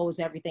is what holds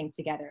everything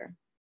together.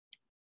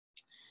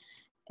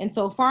 And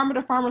so farmer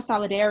to farmer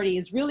solidarity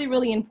is really,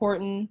 really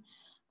important,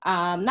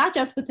 not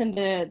just within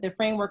the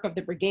framework of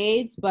the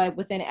brigades, but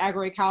within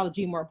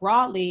agroecology more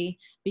broadly,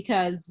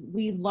 because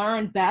we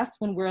learn best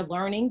when we're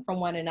learning from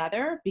one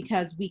another,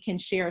 because we can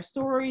share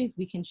stories,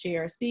 we can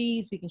share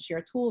seeds, we can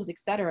share tools,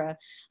 etc.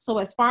 So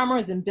as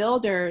farmers and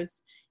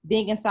builders,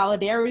 being in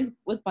solidarity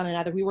with one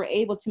another, we were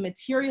able to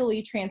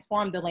materially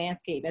transform the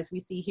landscape as we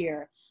see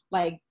here,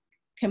 like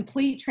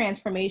complete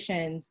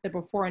transformations, the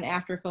before and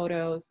after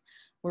photos,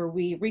 where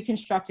we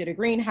reconstructed a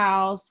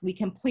greenhouse, we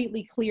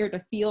completely cleared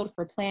a field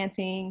for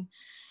planting.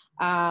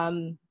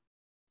 And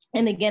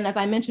again, as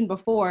I mentioned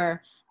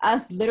before,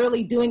 us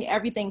literally doing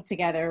everything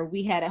together.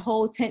 We had a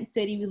whole tent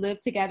city, we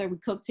lived together, we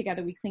cooked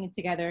together, we cleaned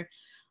together.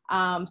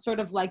 Sort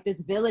of like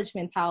this village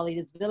mentality,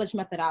 this village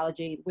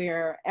methodology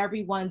where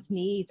everyone's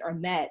needs are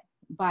met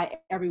by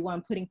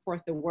everyone putting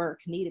forth the work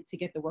needed to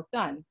get the work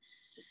done.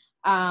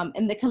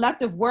 And the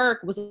collective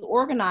work was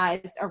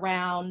organized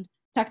around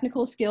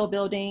technical skill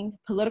building,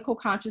 political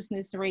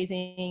consciousness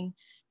raising,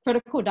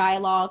 critical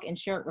dialogue, and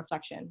shared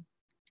reflection.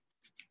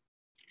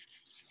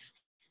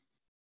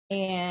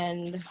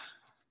 And let's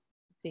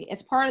see,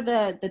 as part of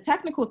the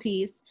technical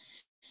piece,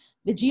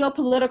 the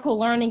geopolitical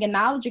learning and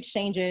knowledge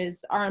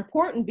exchanges are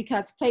important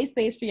because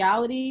place-based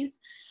realities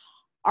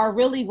are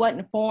really what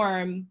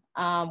inform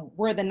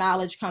where the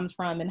knowledge comes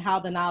from and how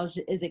the knowledge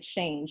is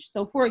exchanged.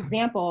 So for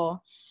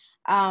example,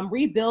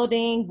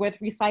 rebuilding with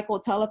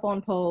recycled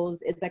telephone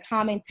poles is a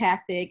common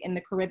tactic in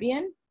the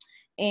Caribbean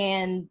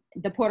and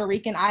the Puerto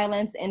Rican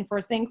islands. And for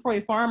St.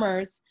 Croix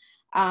farmers,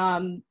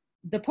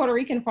 the Puerto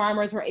Rican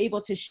farmers were able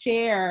to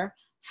share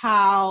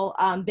how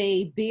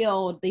they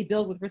build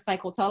with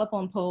recycled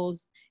telephone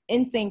poles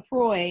in St.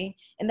 Croix.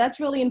 And that's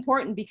really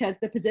important because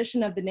the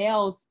position of the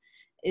nails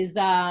is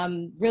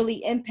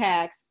really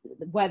impacts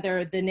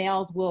whether the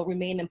nails will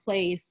remain in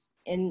place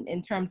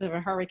in terms of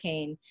a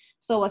hurricane.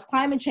 So as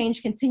climate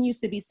change continues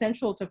to be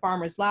central to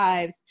farmers'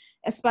 lives,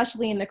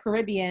 especially in the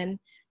Caribbean,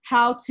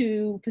 how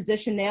to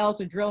position nails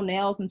or drill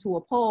nails into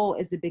a pole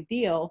is a big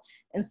deal.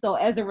 And so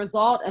as a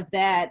result of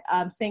that,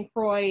 St.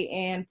 Croix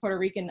and Puerto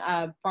Rican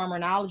Farmer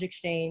Knowledge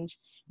Exchange,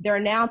 they're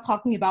now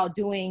talking about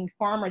doing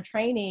farmer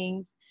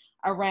trainings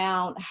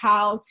around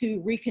how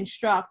to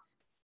reconstruct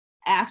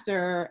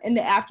in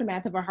the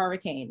aftermath of a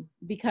hurricane,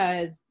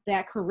 because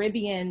that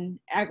Caribbean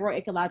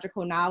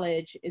agroecological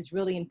knowledge is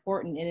really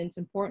important, and it's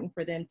important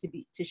for them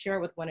to share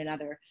with one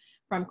another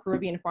from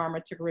Caribbean farmer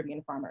to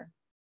Caribbean farmer.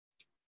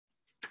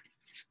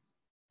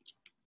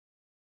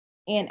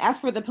 And as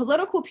for the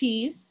political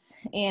piece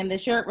and the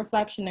shared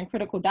reflection and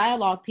critical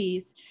dialogue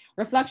piece,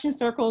 reflection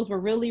circles were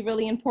really,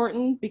 really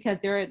important because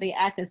they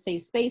act as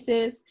safe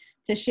spaces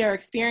to share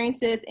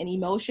experiences and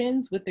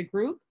emotions with the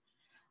group.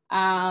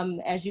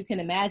 As you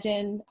can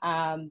imagine,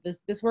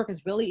 this work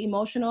is really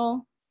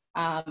emotional.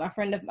 A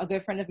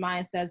good friend of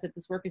mine says that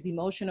this work is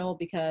emotional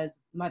because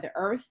Mother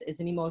Earth is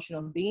an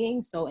emotional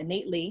being. So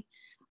innately,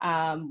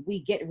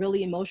 we get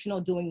really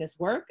emotional doing this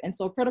work. And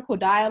so critical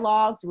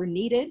dialogues were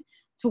needed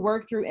to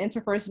work through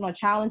interpersonal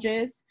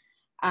challenges,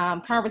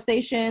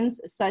 conversations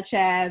such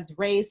as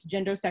race,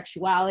 gender,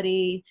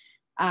 sexuality,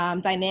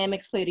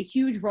 dynamics played a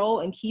huge role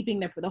in keeping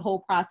the whole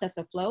process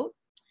afloat.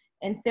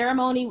 And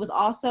ceremony was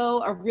also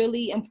a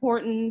really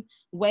important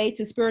way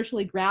to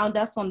spiritually ground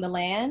us on the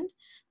land.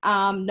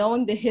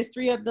 Knowing the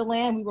history of the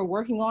land we were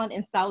working on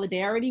in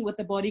solidarity with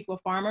the Boricua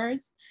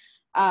farmers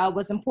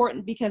was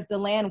important because the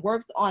land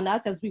works on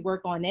us as we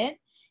work on it.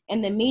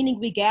 And the meaning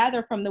we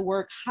gather from the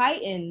work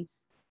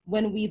heightens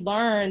when we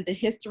learn the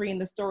history and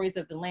the stories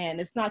of the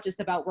land. It's not just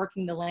about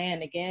working the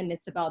land, again,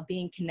 it's about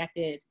being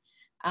connected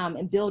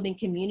and building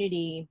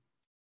community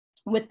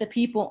with the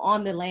people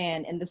on the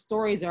land, and the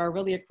stories are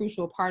really a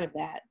crucial part of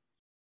that.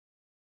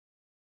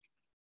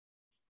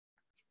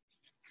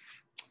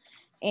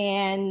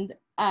 And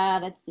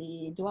let's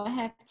see, do I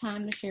have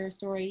time to share a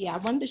story? Yeah, I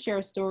wanted to share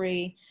a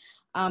story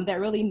that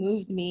really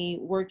moved me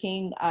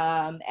working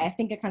at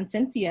Finca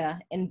Consentia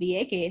in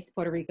Vieques,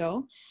 Puerto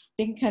Rico.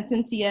 Finca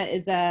Consentia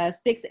is a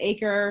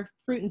 6-acre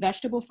fruit and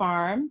vegetable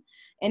farm,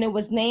 and it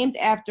was named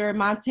after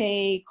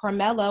Monte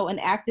Carmelo, an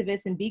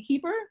activist and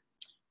beekeeper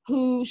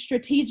who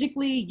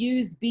strategically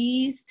used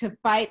bees to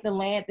fight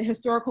the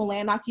historical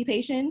land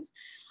occupations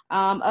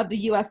of the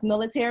US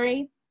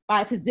military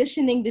by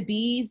positioning the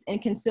bees in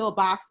concealed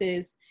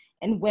boxes.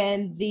 And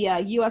when the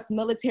US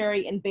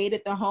military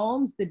invaded the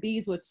homes, the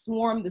bees would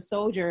swarm the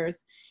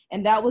soldiers.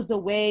 And that was a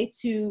way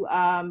to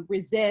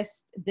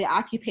resist the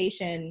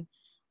occupation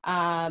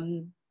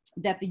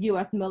that the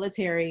US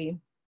military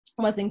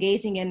was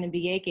engaging in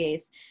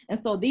Vieques. And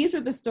so these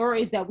were the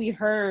stories that we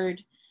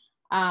heard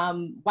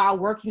while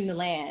working the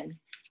land.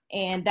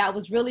 And that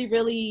was really,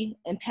 really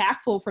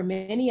impactful for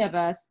many of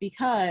us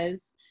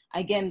because,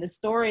 again, the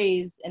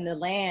stories and the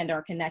land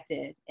are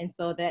connected. And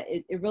so that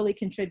it really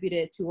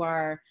contributed to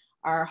our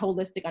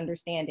holistic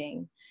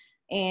understanding.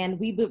 And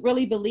we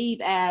really believe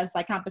as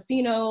like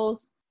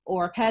campesinos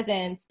or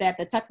peasants that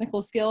the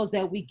technical skills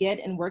that we get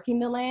in working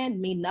the land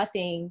mean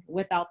nothing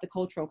without the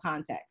cultural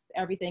context.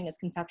 Everything is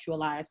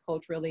contextualized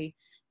culturally,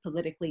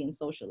 politically, and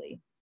socially.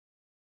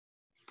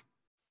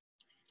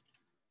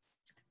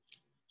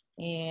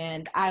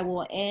 And I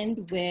will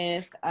end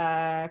with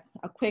a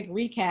quick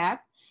recap.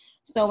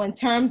 So in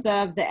terms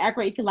of the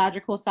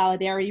agroecological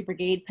solidarity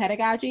brigade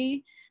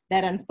pedagogy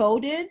that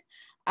unfolded,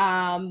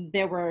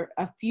 there were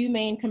a few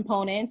main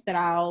components that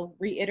I'll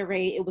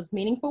reiterate. It was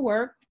meaningful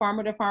work,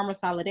 farmer-to-farmer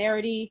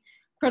solidarity,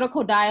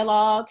 critical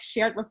dialogue,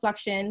 shared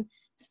reflection,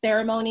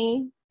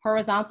 ceremony,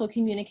 horizontal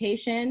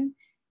communication,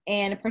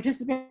 and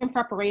participant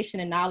preparation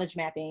and knowledge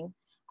mapping.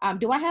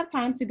 Do I have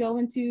time to go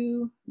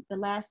into the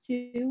last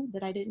two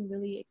that I didn't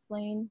really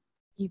explain?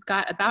 You've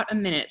got about a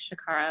minute,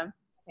 Shakara.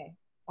 Okay,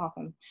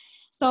 awesome.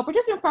 So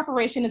participant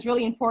preparation is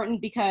really important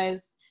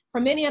because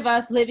for many of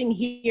us living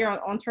here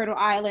on Turtle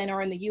Island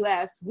or in the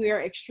US,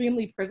 we're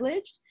extremely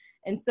privileged.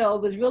 And so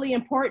it was really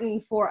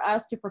important for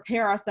us to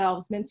prepare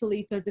ourselves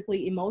mentally,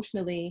 physically,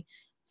 emotionally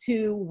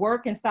to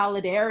work in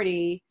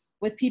solidarity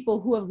with people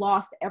who have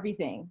lost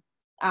everything.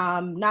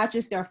 Not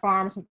just their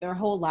farms, but their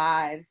whole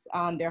lives,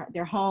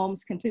 their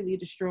homes completely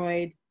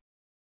destroyed,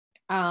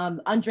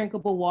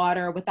 undrinkable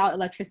water, without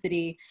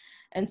electricity.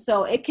 And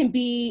so it can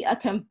be a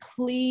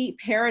complete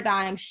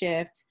paradigm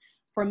shift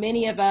for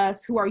many of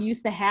us who are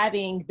used to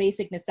having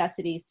basic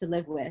necessities to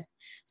live with.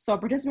 So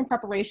participant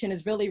preparation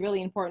is really,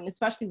 really important,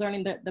 especially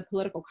learning the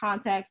political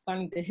context,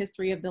 learning the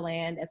history of the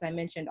land, as I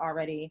mentioned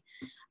already.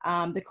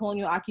 The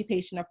colonial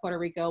occupation of Puerto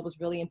Rico was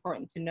really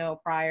important to know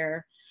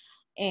prior.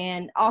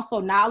 And also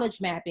knowledge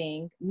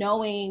mapping,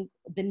 knowing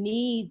the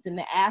needs and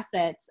the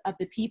assets of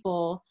the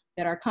people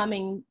that are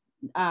coming,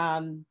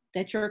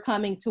 that you're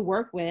coming to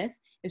work with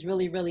is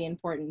really, really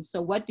important.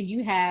 So what do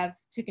you have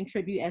to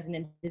contribute as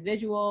an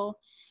individual?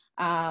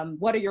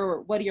 What are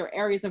your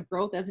areas of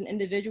growth as an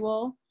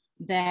individual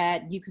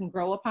that you can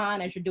grow upon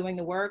as you're doing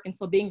the work? And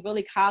so being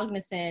really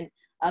cognizant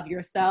of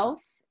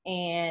yourself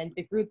and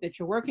the group that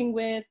you're working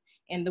with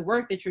and the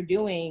work that you're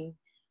doing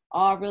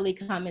all really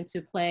come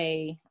into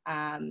play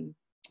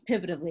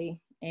pivotively.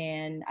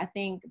 And I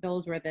think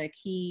those were the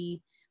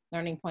key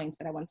learning points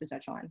that I wanted to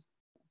touch on.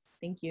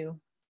 Thank you.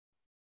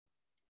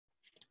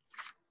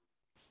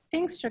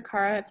 Thanks,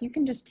 Shakara. If you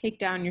can just take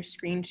down your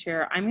screen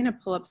share, I'm going to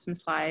pull up some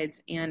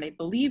slides, and I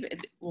believe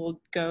it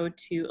will go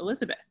to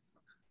Elizabeth.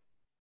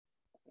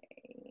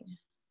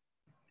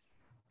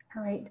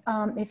 All right,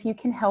 if you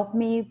can help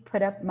me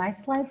put up my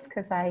slides,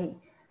 because I'm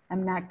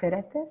not good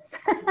at this.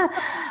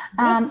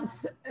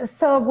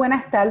 So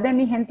buenas tardes,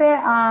 mi gente.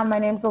 My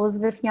name is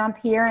Elizabeth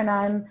Jean-Pierre, and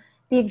I'm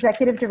the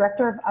Executive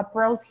Director of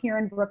Uprose here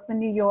in Brooklyn,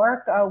 New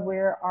York.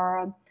 We're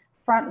a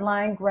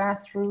frontline,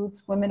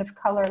 grassroots, women of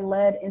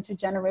color-led,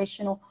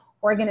 intergenerational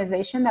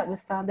organization that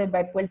was founded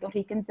by Puerto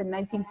Ricans in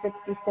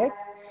 1966.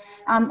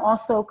 I'm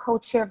also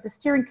co-chair of the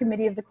steering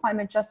committee of the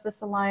Climate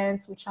Justice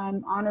Alliance, which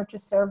I'm honored to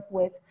serve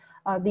with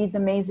these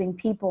amazing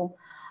people.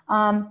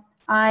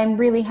 I'm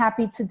really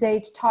happy today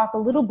to talk a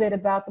little bit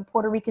about the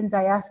Puerto Rican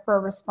diaspora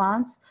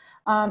response.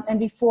 And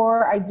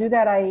before I do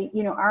that,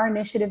 our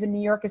initiative in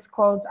New York is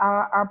called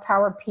Our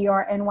Power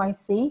PR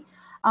NYC.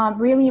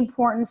 Really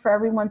important for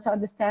everyone to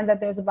understand that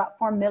there's about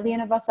 4 million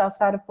of us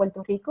outside of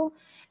Puerto Rico,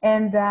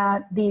 and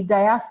that the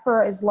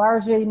diaspora is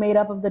largely made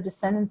up of the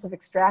descendants of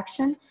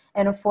extraction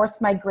and of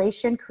forced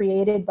migration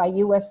created by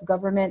US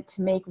government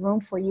to make room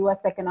for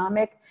US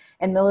economic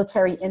and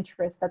military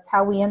interests. That's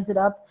how we ended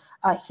up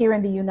here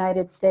in the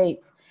United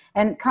States.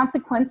 And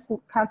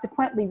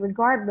consequently,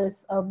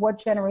 regardless of what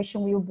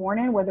generation we were born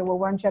in, whether we're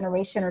one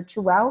generation or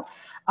two out,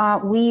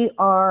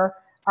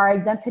 our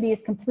identity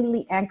is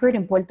completely anchored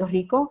in Puerto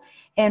Rico,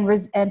 and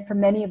for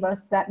many of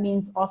us, that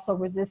means also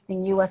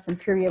resisting US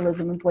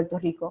imperialism in Puerto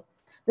Rico.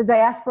 The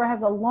diaspora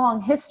has a long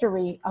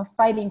history of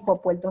fighting for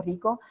Puerto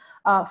Rico,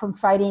 from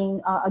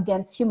fighting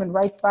against human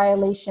rights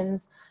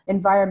violations,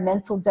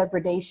 environmental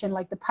degradation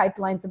like the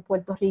pipelines in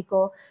Puerto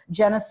Rico,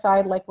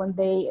 genocide like when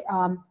they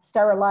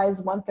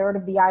sterilized 1/3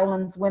 of the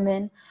island's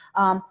women,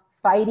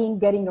 fighting,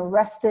 getting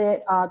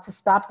arrested to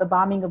stop the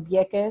bombing of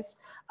Vieques.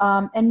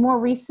 And more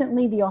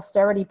recently, the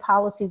austerity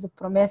policies of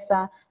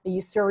Promesa, the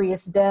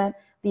usurious debt,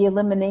 the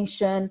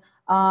elimination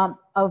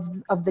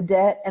of the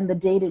debt and the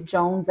dated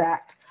Jones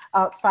Act,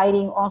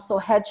 fighting also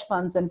hedge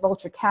funds and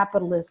vulture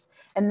capitalists.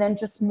 And then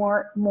just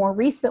more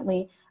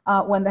recently,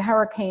 when the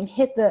hurricane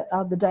hit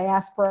the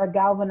diaspora,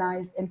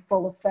 galvanized in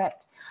full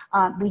effect.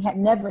 We had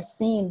never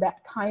seen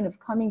that kind of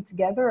coming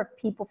together of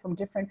people from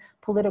different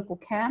political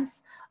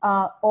camps,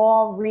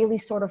 all really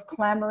sort of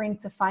clamoring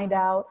to find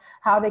out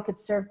how they could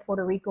serve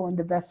Puerto Rico in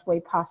the best way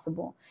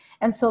possible.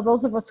 And so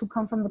those of us who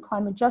come from the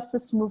climate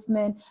justice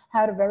movement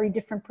had a very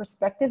different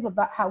perspective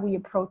about how we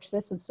approach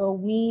this. And so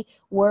we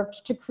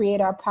worked to create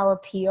Our Power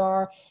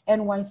PR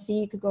NYC.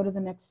 You could go to the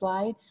next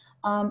slide,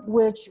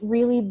 which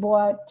really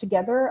brought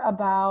together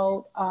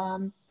about,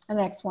 the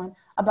next one,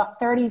 about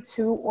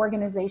 32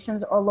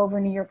 organizations all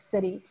over New York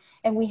City.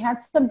 And we had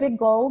some big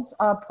goals.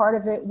 Part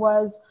of it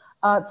was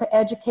to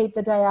educate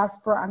the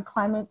diaspora on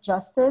climate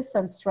justice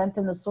and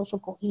strengthen the social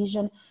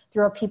cohesion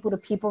through our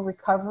people-to-people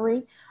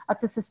recovery,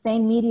 to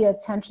sustain media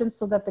attention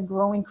so that the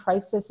growing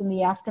crisis in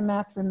the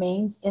aftermath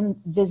remains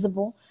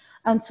invisible,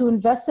 and to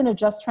invest in a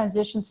just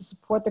transition to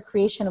support the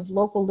creation of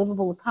local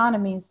livable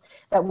economies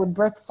that would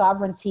birth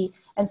sovereignty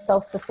and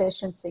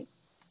self-sufficiency.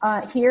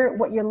 Here,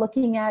 what you're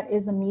looking at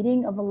is a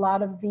meeting of a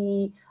lot of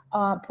the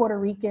Puerto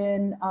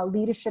Rican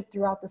leadership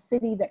throughout the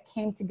city that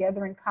came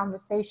together in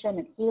conversation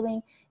and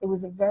healing. It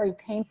was a very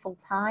painful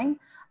time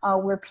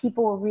where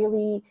people were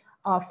really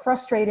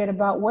frustrated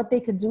about what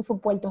they could do for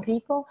Puerto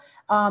Rico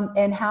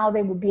and how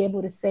they would be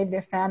able to save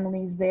their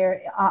families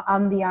there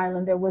on the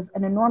island. There was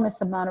an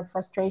enormous amount of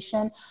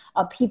frustration.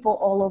 People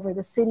all over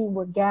the city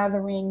were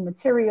gathering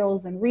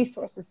materials and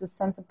resources to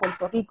send to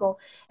Puerto Rico,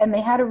 and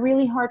they had a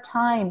really hard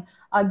time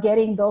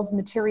getting those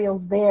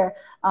materials there,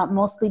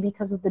 mostly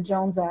because of the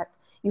Jones Act.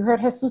 You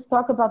heard Jesus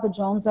talk about the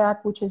Jones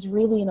Act, which is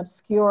really an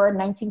obscure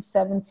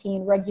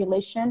 1917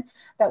 regulation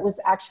that was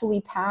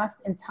actually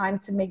passed in time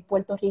to make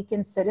Puerto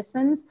Rican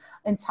citizens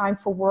in time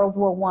for World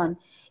War I.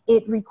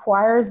 It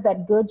requires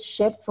that goods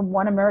shipped from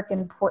one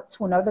American port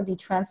to another be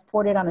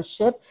transported on a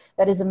ship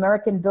that is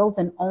American built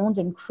and owned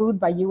and crewed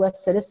by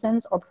US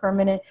citizens or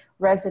permanent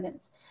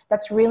residents.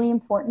 That's really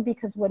important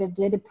because what it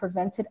did, it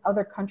prevented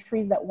other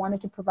countries that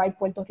wanted to provide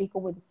Puerto Rico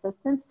with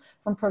assistance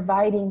from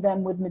providing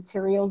them with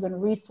materials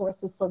and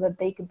resources so that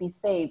they could be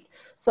saved.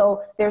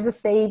 So there's a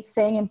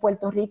saying in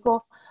Puerto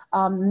Rico,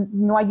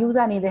 no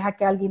ayuda ni deja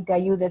que alguien te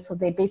ayude. So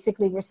they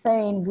basically were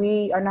saying,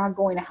 we are not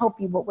going to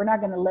help you, but we're not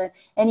going to let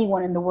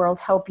anyone in the world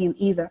help you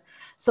either.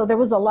 So there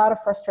was a lot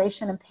of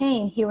frustration and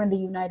pain here in the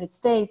United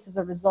States as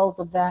a result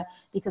of that,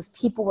 because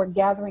people were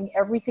gathering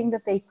everything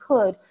that they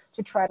could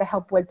to try to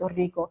help Puerto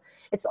Rico.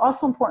 It's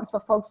also important for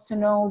folks to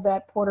know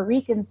that Puerto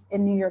Ricans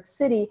in New York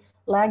City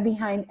lag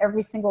behind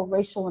every single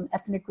racial and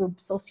ethnic group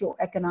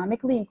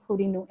socioeconomically,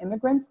 including new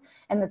immigrants,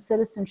 and that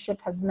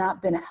citizenship has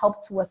not been a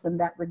help to us in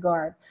that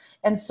regard.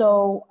 And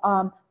so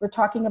we're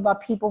talking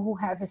about people who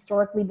have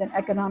historically been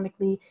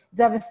economically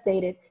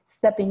devastated,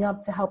 stepping up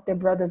to help their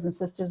brothers and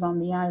sisters on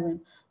the island.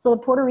 So the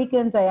Puerto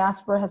Rican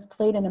diaspora has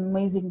played an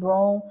amazing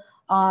role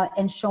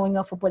in showing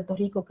up for Puerto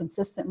Rico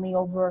consistently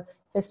over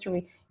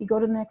history. You go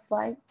to the next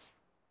slide.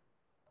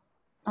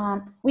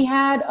 We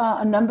had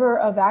a number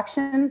of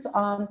actions.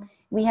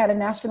 We had a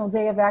National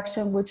Day of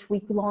Action, which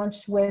we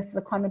launched with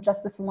the Climate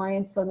Justice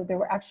Alliance, so that there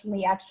were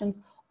actually actions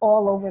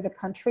all over the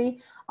country.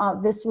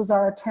 This was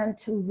our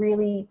attempt to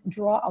really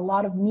draw a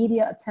lot of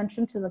media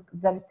attention to the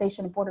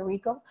devastation in Puerto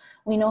Rico.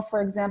 We know,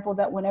 for example,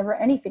 that whenever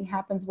anything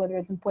happens, whether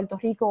it's in Puerto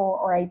Rico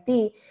or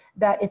Haiti,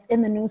 that it's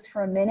in the news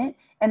for a minute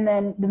and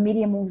then the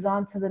media moves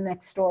on to the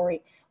next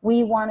story.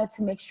 We wanted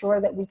to make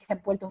sure that we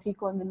kept Puerto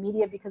Rico in the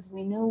media because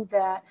we knew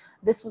that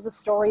this was a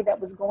story that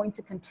was going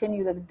to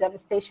continue, that the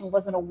devastation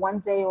wasn't a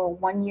one-day or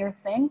one-year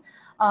thing.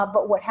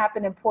 But what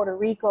happened in Puerto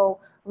Rico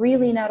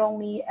really not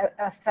only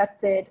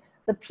affected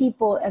the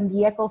people and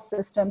the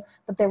ecosystem,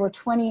 but there were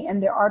 20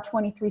 and there are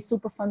 23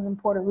 Superfunds in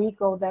Puerto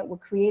Rico that were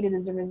created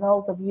as a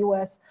result of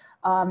US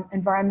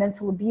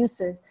environmental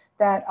abuses,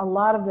 that a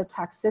lot of the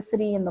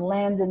toxicity in the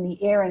land, in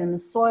the air, and in the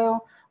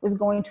soil was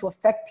going to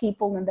affect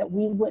people, and that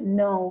we wouldn't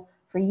know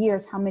for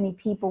years how many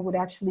people would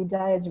actually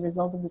die as a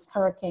result of this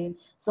hurricane.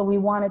 So we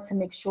wanted to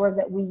make sure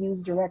that we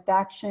use direct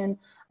action,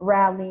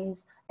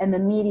 rallies, and the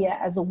media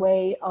as a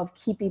way of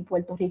keeping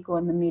Puerto Rico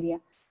in the media.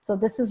 So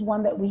this is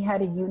one that we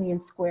had at Union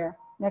Square.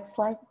 Next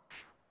slide.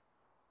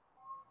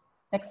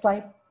 Next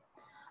slide.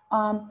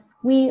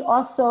 We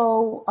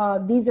also,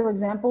 these are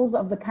examples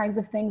of the kinds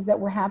of things that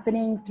were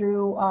happening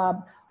through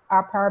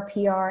Our Power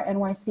PR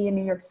NYC in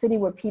New York City,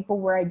 where people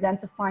were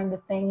identifying the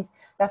things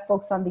that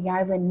folks on the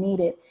island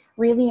needed.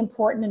 Really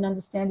important in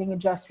understanding a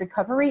just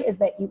recovery is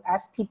that you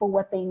ask people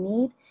what they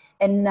need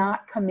and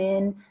not come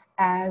in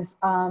as,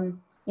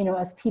 you know,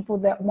 as people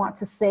that want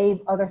to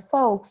save other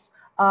folks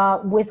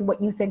with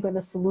what you think are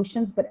the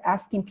solutions, but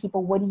asking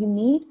people, what do you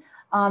need?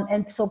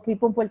 And so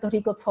people in Puerto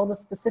Rico told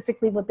us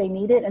specifically what they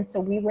needed. And so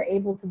we were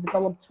able to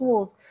develop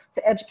tools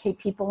to educate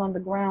people on the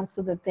ground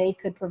so that they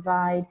could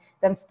provide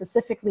them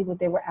specifically what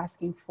they were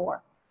asking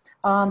for.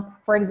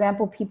 For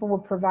example, people were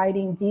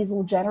providing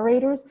diesel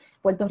generators.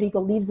 Puerto Rico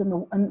leads in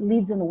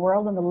the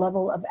world in the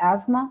level of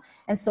asthma.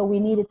 And so we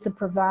needed to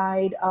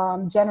provide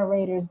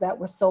generators that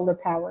were solar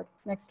powered.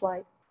 Next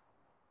slide.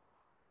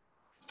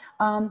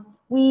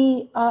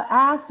 We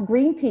asked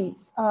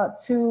Greenpeace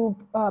to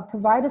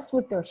provide us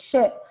with their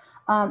ship.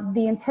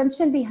 The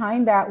intention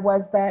behind that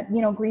was that,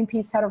 you know,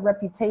 Greenpeace had a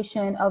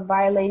reputation of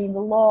violating the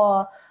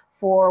law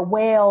for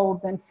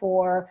whales and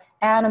for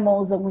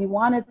animals, and we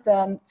wanted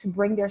them to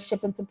bring their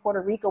ship into Puerto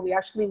Rico. We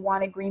actually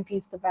wanted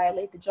Greenpeace to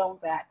violate the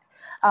Jones Act.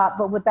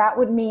 But what that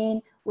would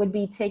mean would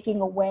be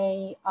taking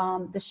away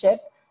the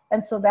ship.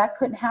 And so that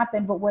couldn't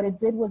happen, but what it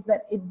did was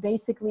that it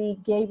basically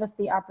gave us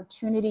the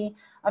opportunity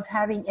of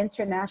having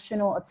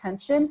international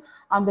attention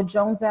on the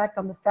Jones Act,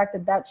 on the fact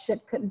that that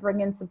ship couldn't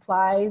bring in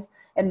supplies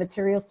and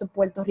materials to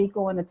Puerto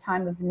Rico in a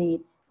time of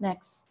need.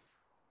 Next.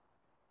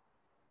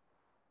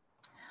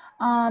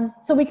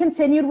 So we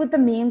continued with the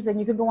memes, and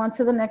you could go on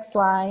to the next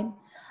slide.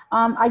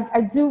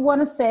 I do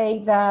want to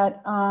say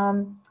that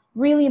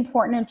really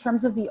important in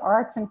terms of the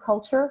arts and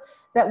culture,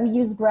 that we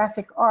use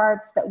graphic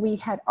arts, that we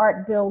had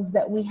art builds,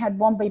 that we had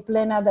bomba y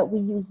plena, that we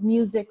use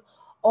music,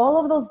 all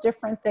of those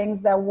different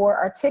things that were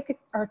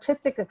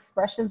artistic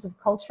expressions of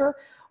culture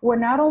were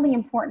not only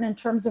important in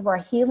terms of our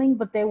healing,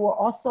 but they were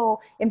also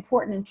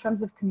important in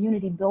terms of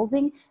community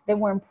building. They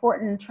were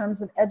important in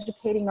terms of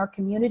educating our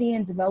community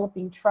and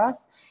developing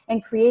trust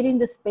and creating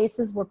the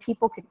spaces where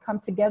people could come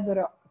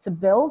together to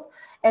build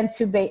and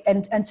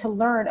to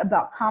learn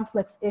about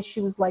complex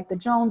issues like the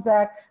Jones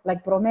Act,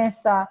 like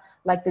Promesa,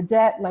 like the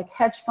debt, like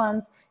hedge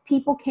funds.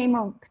 People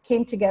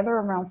came together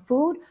around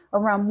food,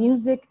 around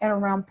music, and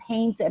around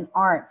paint and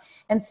art.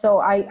 And so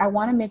I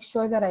want to make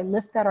sure that I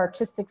lift that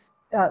artistic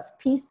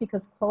piece,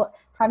 because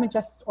climate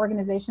justice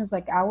organizations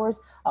like ours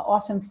are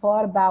often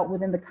thought about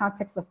within the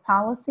context of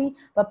policy,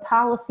 but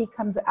policy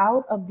comes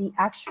out of the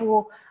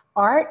actual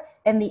art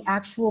and the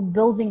actual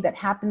building that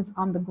happens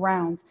on the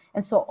ground.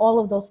 And so all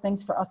of those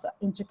things for us are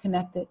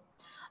interconnected.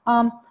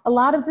 A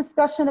lot of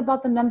discussion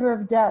about the number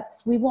of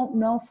deaths. We won't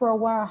know for a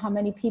while how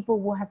many people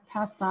will have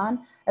passed on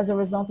as a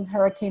result of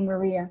Hurricane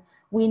Maria.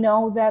 We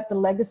know that the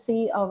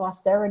legacy of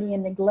austerity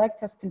and neglect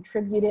has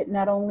contributed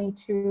not only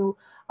to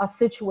a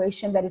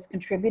situation that is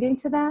contributing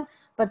to that,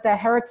 but that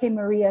Hurricane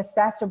Maria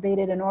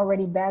exacerbated an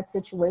already bad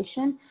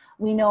situation.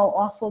 We know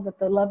also that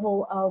the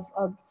level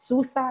of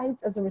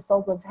suicides as a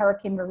result of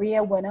Hurricane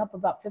Maria went up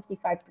about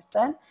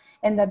 55%,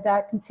 and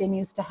that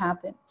continues to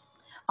happen.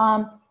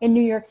 In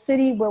New York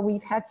City, where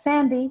we've had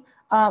Sandy,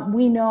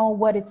 we know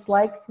what it's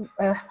like,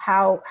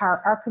 how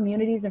our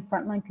communities and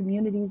frontline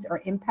communities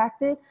are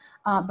impacted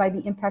by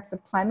the impacts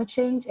of climate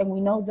change. And we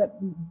know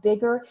that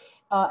bigger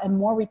and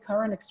more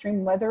recurrent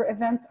extreme weather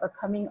events are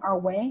coming our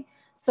way.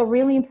 So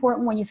really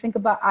important when you think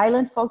about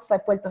island folks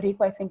like Puerto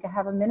Rico. I think I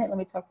have a minute, let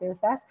me talk really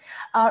fast.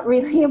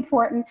 Really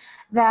important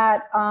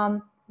that,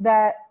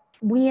 that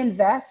we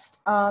invest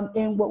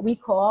in what we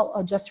call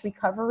a just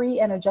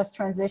recovery and a just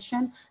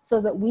transition, so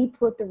that we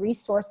put the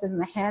resources in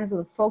the hands of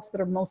the folks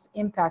that are most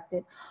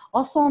impacted.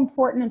 Also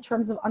important in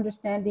terms of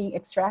understanding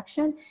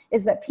extraction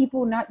is that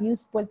people not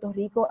use Puerto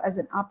Rico as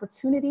an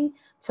opportunity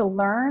to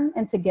learn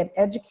and to get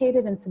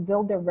educated and to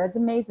build their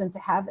resumes and to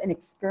have an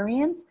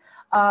experience,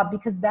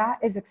 because that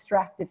is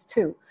extractive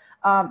too.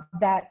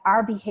 that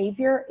our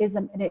behavior is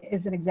an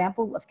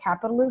example of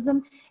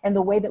capitalism and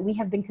the way that we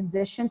have been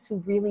conditioned to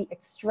really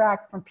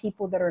extract from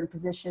people that are in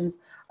positions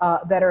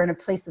that are in a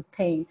place of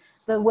pain.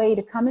 The way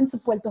to come into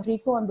Puerto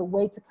Rico and the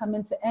way to come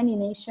into any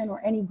nation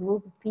or any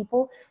group of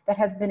people that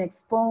has been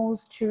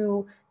exposed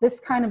to this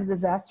kind of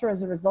disaster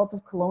as a result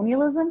of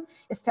colonialism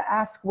is to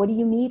ask, what do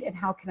you need and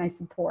how can I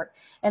support?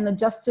 And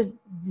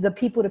the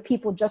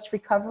people-to-people just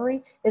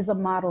recovery is a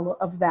model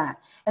of that.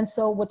 And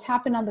so what's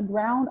happened on the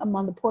ground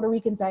among the Puerto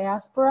Rican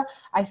diaspora,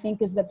 I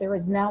think, is that there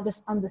is now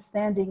this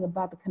understanding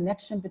about the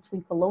connection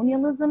between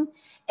colonialism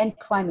and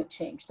climate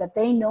change, that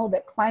they know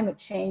that climate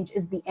change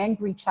is the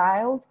angry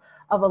child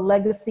of a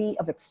legacy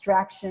of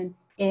extraction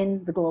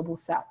in the global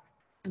South.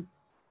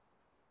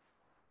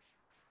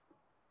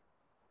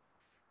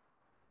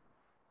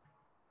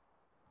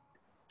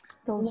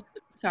 So,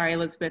 sorry,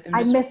 Elizabeth.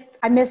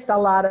 I missed a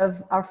lot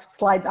of our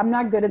slides. I'm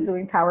not good at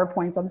doing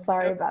PowerPoints. I'm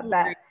sorry about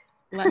that.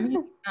 Let me,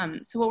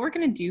 so what we're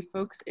gonna do,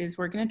 folks, is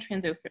we're gonna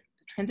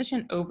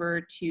transition over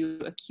to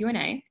a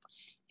Q&A.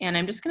 And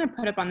I'm just gonna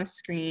put up on the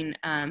screen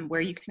where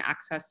you can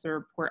access the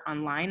report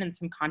online and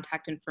some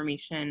contact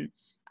information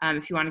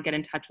if you wanna get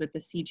in touch with the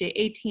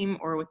CJA team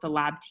or with the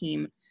lab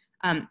team.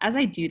 As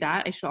I do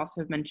that, I should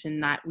also have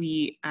mentioned that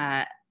we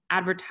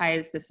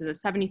advertise this is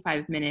a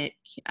 75-minute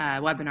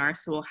webinar,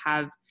 so we'll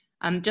have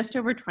just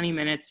over 20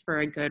 minutes for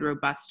a good,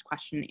 robust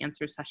question and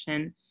answer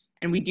session.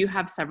 And we do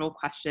have several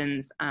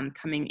questions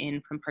coming in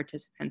from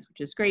participants,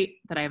 which is great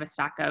that I have a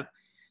stack of.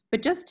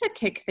 But just to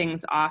kick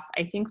things off,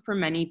 I think for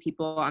many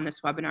people on this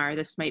webinar,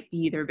 this might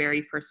be their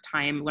very first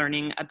time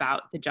learning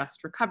about the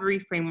Just Recovery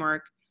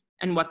framework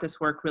and what this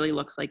work really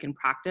looks like in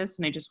practice.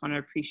 And I just want to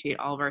appreciate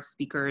all of our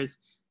speakers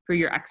for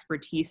your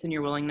expertise and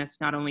your willingness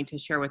not only to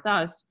share with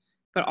us,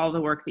 but all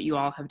the work that you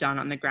all have done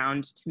on the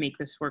ground to make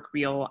this work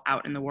real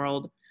out in the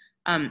world.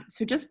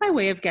 So just by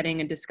way of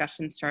getting a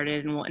discussion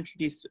started, and we'll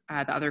introduce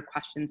the other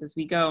questions as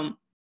we go,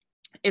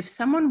 if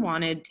someone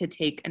wanted to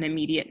take an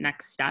immediate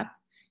next step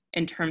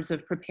in terms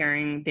of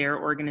preparing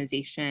their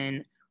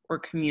organization or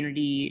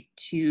community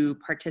to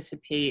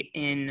participate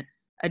in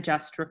a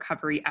just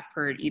recovery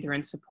effort, either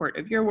in support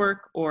of your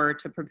work or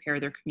to prepare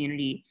their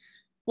community,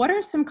 what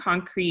are some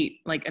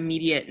concrete, like,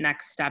 immediate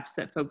next steps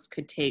that folks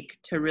could take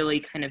to really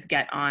kind of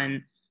get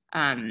on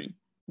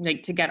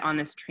to get on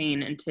this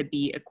train and to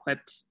be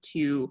equipped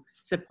to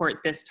support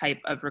this type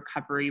of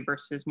recovery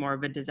versus more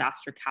of a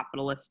disaster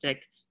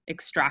capitalistic,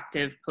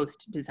 extractive,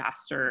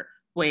 post-disaster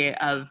way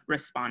of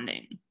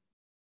responding?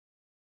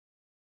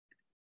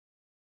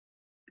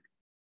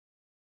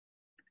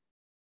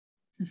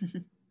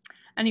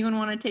 Anyone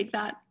want to take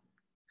that?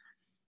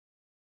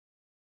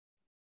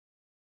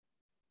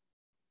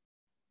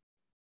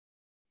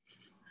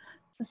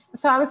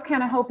 So I was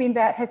kind of hoping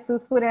that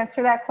Jesus would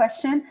answer that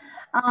question.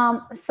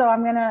 So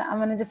I'm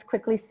gonna just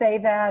quickly say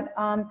that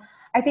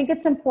I think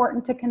it's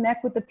important to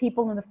connect with the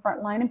people in the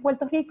front line in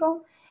Puerto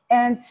Rico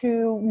and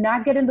to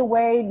not get in the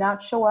way,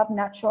 not show up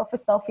for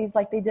selfies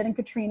like they did in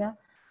Katrina,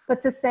 but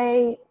to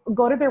say,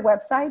 go to their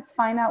websites,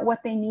 find out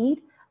what they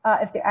need.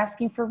 If they're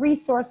asking for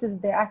resources,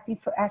 if they're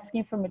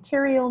asking for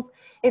materials,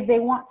 if they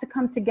want to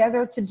come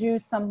together to do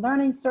some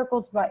learning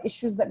circles about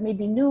issues that may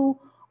be new,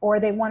 or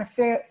they want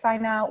to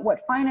find out what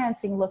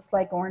financing looks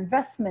like, or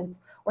investments,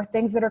 or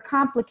things that are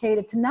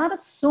complicated, to not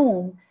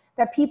assume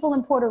that people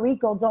in Puerto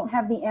Rico don't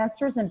have the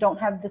answers and don't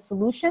have the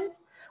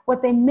solutions.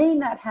 What they may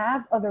not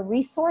have are the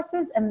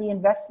resources and the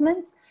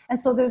investments. And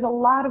so there's a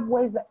lot of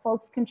ways that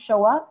folks can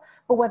show up,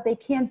 but what they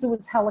can't do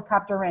is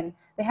helicopter in.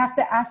 They have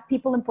to ask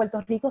people in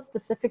Puerto Rico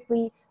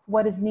specifically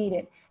what is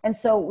needed. And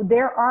so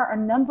there are a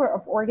number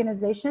of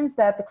organizations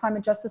that the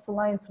Climate Justice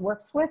Alliance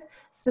works with,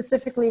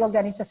 specifically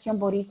Organización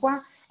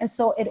Boricua. And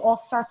so it all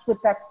starts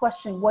with that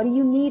question: what do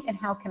you need and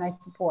how can I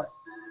support?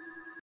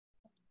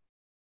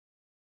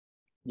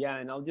 Yeah,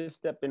 and I'll just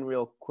step in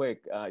real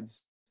quick.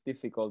 It's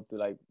difficult to,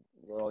 like,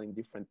 we're all in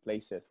different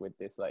places with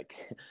this, like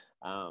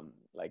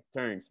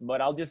turns,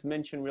 but I'll just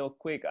mention real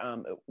quick,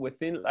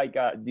 within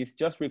this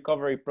just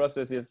recovery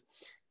process is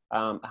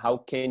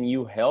how can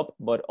you help,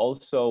 but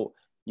also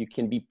you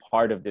can be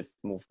part of this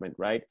movement,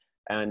 right?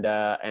 And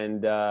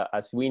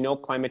as we know,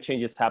 climate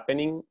change is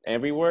happening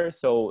everywhere.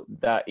 So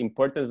the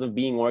importance of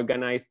being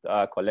organized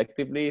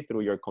collectively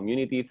through your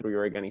community, through your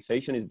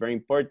organization, is very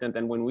important.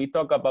 And when we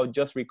talk about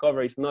just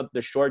recovery, it's not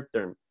the short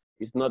term.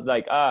 It's not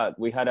like,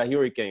 we had a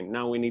hurricane,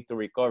 now we need to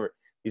recover.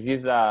 This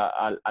is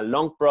a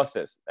long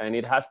process, and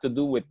it has to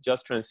do with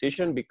just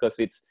transition, because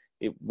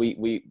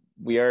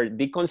we are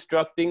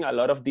deconstructing a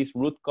lot of these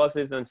root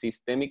causes and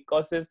systemic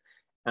causes,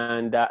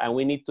 and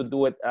we need to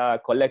do it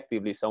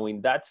collectively. So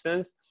in that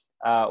sense,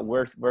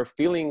 we're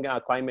feeling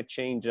climate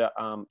change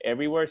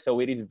everywhere. So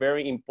it is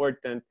very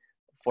important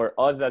for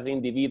us as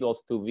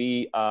individuals to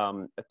be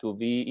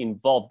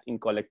involved in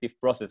collective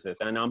processes.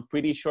 And I'm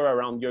pretty sure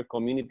around your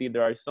community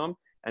there are some,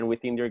 and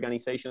within the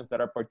organizations that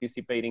are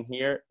participating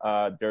here,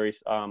 there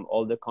is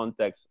all the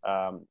context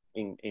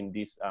in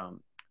this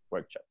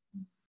workshop.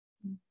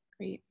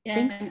 Great. Yeah,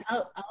 and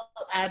I'll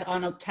add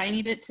on a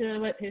tiny bit to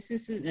what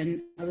Jesus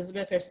and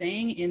Elizabeth are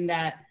saying, in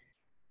that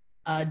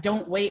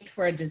don't wait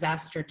for a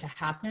disaster to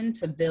happen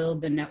to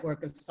build the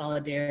network of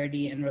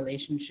solidarity and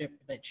relationship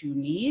that you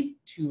need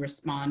to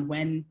respond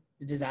when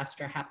the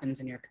disaster happens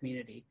in your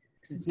community.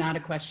 Because it's not a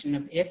question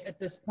of if at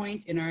this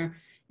point in our,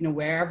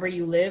 wherever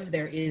you live,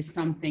 there is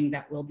something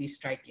that will be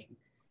striking.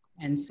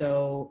 And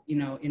so,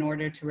 in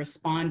order to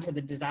respond to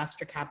the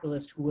disaster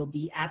capitalist who will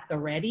be at the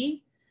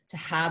ready, to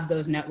have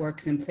those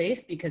networks in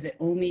place, because it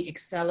only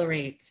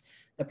accelerates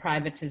the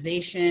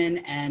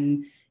privatization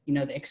and,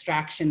 the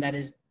extraction that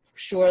is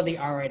surely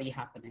already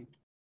happening.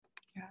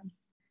 Yeah.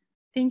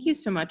 Thank you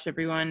so much,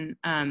 everyone.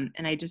 And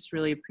I just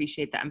really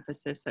appreciate the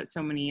emphasis that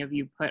so many of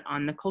you put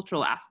on the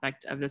cultural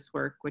aspect of this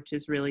work, which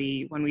is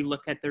really, when we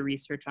look at the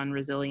research on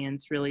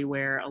resilience, really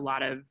where a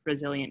lot of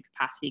resilient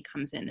capacity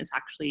comes in is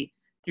actually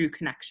through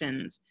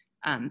connections,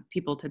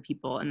 people to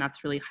people, and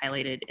that's really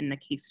highlighted in the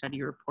case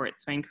study report.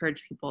 So I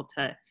encourage people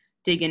to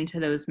dig into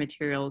those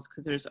materials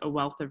because there's a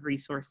wealth of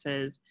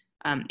resources,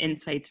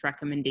 insights,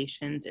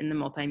 recommendations in the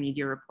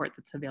multimedia report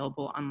that's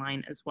available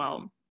online as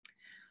well.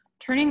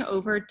 Turning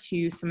over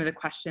to some of the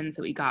questions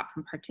that we got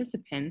from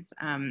participants,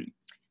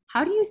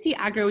 how do you see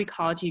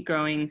agroecology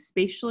growing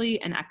spatially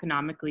and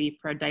economically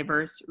for a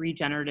diverse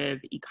regenerative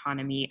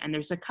economy? And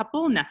there's a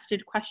couple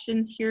nested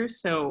questions here,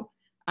 so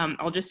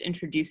I'll just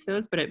introduce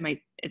those, but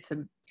it's a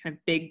kind of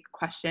big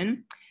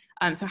question.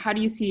 So how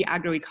do you see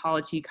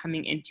agroecology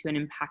coming into and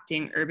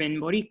impacting urban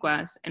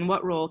Boricuas, and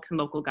what role can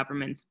local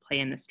governments play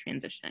in this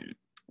transition?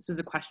 This is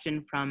a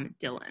question from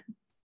Dylan.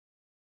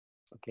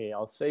 Okay,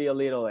 I'll say a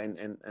little,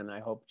 and I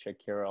hope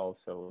Shakira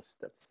also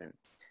steps in.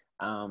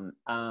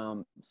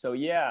 So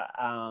yeah,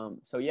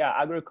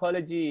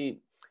 agroecology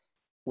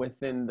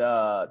within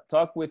the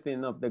talk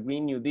within of the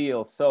Green New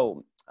Deal.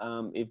 So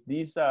if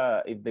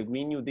the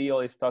Green New Deal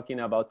is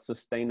talking about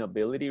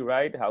sustainability,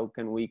 right? How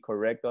can we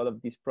correct all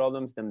of these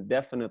problems? Then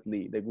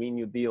definitely the Green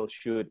New Deal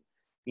should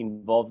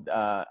involve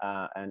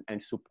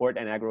and support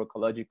an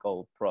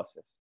agroecological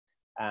process.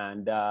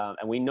 And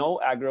we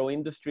know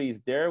agro-industry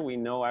is there. We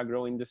know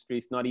agro-industry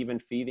is not even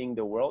feeding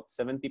the world.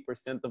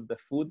 70% of the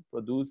food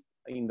produced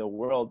in the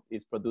world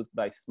is produced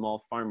by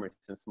small farmers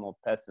and small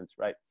peasants,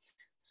 right?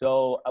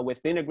 So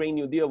within a Green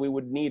New Deal, we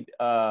would need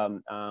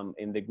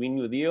in the Green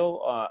New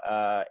Deal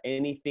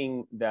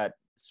anything that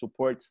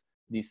supports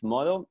this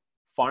model.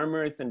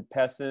 Farmers and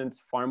peasants,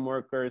 farm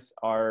workers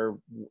are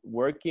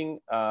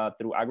working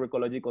through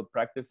agroecological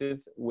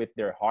practices with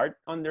their heart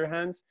on their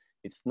hands.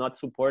 It's not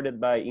supported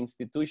by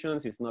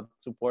institutions. It's not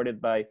supported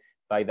by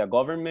the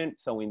government.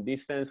 So in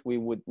this sense, we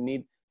would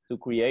need to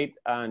create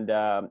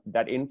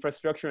that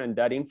infrastructure, and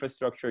that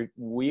infrastructure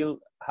will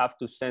have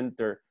to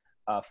center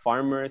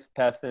farmers,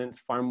 peasants,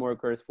 farm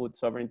workers, food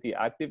sovereignty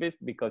activists,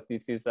 because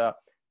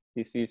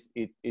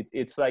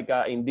it's like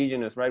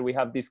indigenous, right? We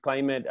have this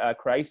climate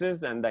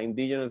crisis, and the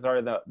indigenous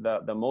are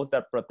the most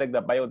that protect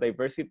the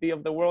biodiversity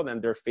of the world,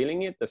 and they're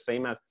feeling it, the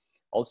same as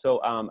also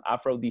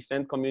Afro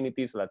descent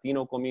communities,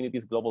 Latino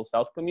communities, global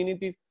South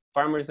communities.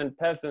 Farmers and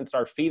peasants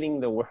are feeding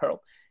the world,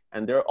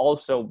 and they're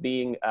also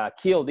being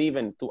killed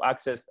even to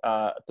access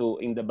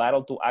in the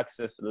battle to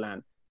access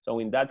land. So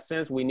in that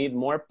sense, we need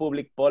more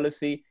public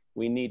policy.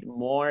 We need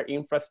more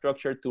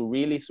infrastructure to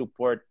really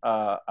support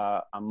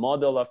a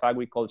model of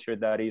agriculture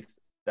that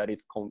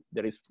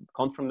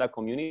comes from the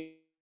community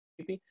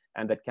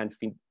and that can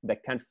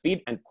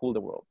feed and cool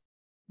the world.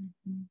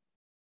 Mm-hmm.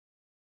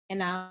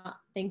 And I'll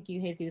thank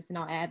you, Jesus, and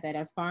I'll add that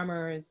as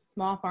farmers,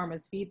 small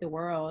farmers feed the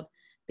world,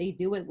 they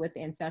do it with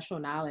ancestral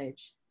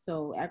knowledge.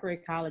 So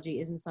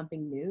agroecology isn't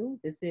something new.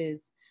 This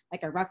is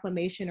like a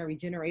reclamation or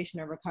regeneration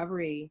or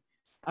recovery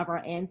of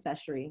our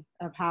ancestry,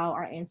 of how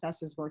our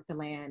ancestors worked the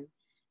land.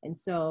 And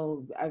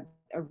so a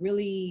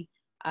really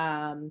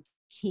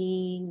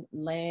keen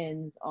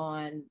lens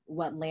on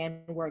what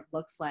land work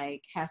looks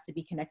like has to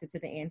be connected to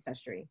the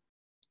ancestry.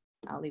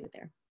 I'll leave it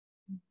there.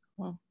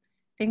 Well,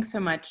 thanks so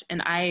much.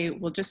 And I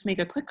will just make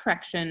a quick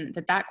correction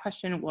that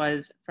question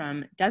was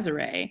from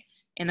Desiree.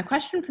 And the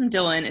question from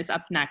Dylan is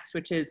up next,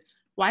 which is,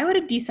 why would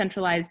a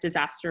decentralized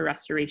disaster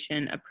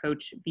restoration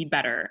approach be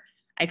better?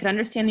 I could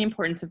understand the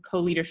importance of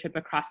co-leadership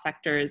across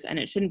sectors, and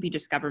it shouldn't be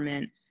just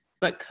government,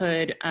 but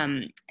could,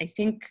 I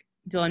think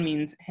Dylan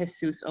means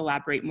Jesus,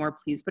 elaborate more,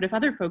 please. But if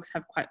other folks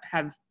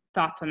have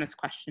thoughts on this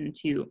question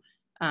too,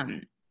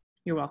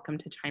 you're welcome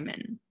to chime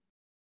in.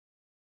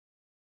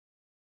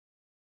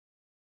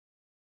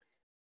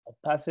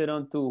 I'll pass it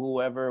on to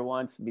whoever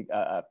wants.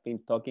 I've been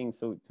talking,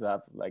 so to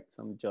have like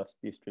some just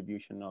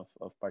distribution of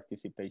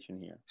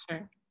participation here.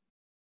 Sure.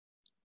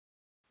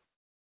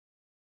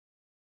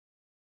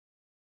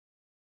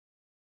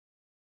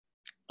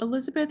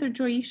 Elizabeth or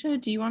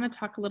Joyisha, do you want to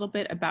talk a little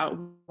bit about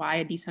why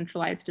a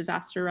decentralized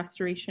disaster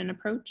restoration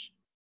approach?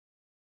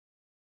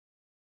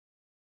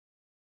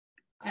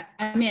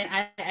 I mean,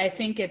 I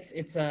think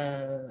it's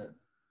a,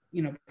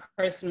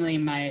 personally,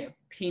 my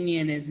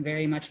opinion is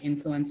very much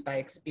influenced by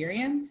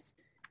experience,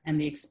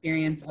 and the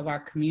experience of our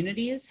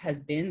communities has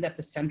been that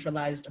the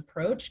centralized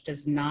approach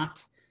does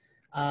not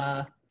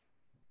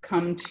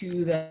come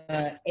to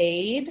the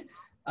aid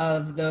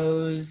of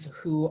those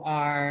who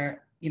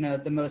are,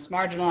 the most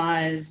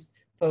marginalized,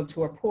 folks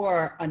who are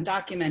poor,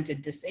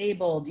 undocumented,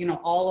 disabled, you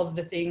know, all of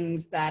the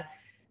things that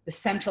the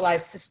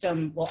centralized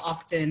system will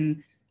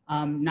often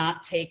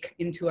not take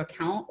into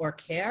account or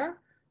care.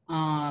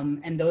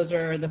 And those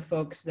are the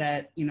folks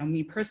that, you know,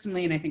 me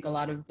personally, and I think a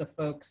lot of the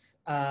folks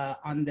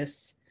on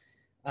this,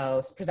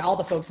 all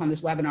the folks on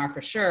this webinar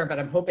for sure, but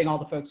I'm hoping all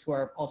the folks who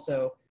are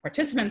also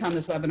participants on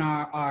this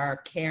webinar are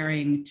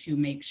caring to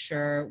make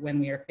sure when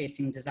we are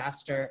facing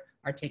disaster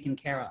are taken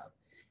care of.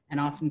 And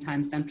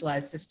oftentimes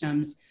centralized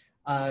systems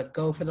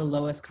go for the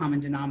lowest common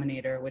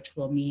denominator, which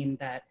will mean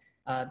that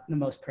the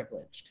most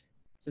privileged.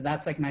 So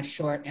that's like my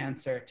short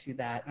answer to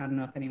that. I don't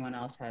know if anyone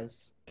else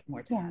has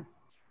more to add.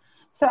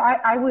 So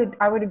I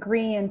would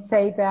agree and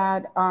say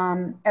that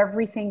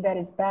everything that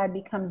is bad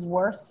becomes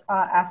worse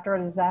after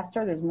a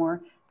disaster. There's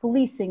more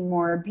policing,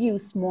 more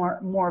abuse,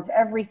 more of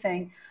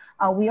everything.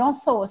 We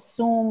also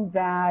assume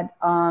that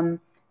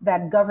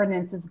that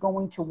governance is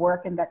going to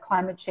work and that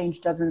climate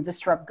change doesn't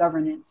disrupt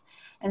governance.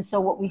 And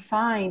so what we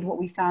found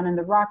in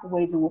the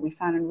Rockaways and what we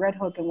found in Red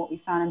Hook and what we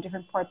found in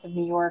different parts of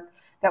New York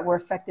that were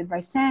affected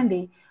by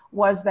Sandy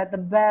was that the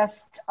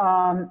best,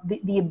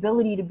 the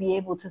ability to be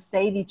able to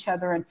save each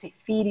other and to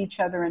feed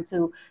each other and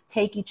to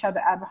take each other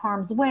out of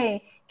harm's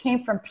way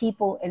came from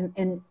people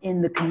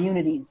in the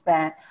communities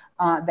that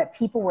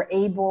people were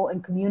able,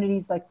 in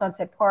communities like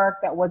Sunset Park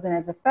that wasn't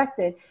as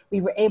affected, we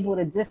were able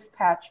to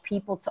dispatch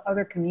people to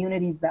other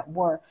communities that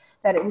were,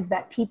 that it was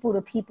that people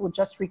to people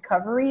just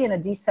recovery in a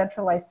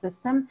decentralized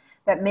system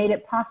that made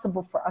it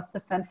possible for us to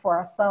fend for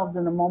ourselves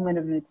in the moment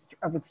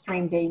of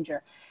extreme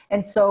danger.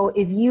 And so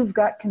if you've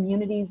got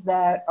communities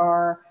that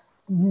are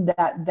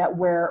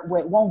where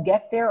it won't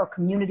get there, or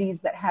communities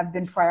that have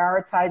been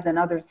prioritized and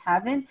others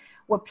haven't,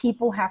 what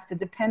people have to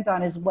depend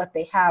on is what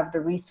they have,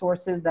 the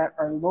resources that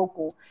are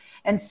local.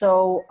 And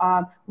so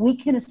we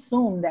can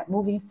assume that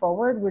moving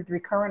forward with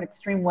recurrent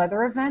extreme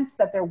weather events,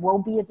 that there will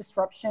be a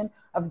disruption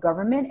of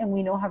government, and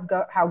we know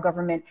how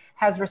government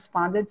has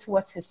responded to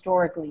us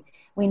historically.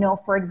 We know,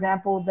 for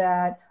example,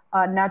 that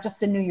not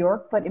just in New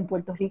York, but in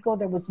Puerto Rico,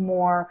 there was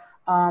more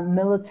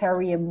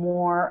military and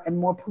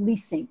more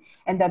policing,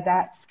 and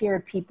that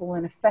scared people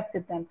and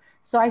affected them.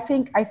 So I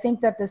think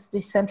that this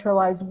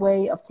decentralized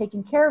way of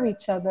taking care of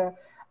each other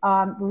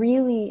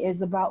really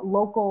is about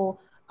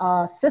local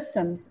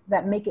systems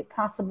that make it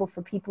possible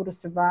for people to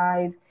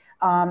survive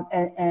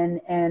and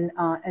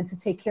to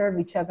take care of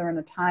each other in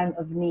a time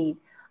of need.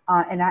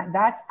 And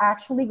that's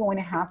actually going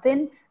to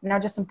happen,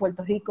 not just in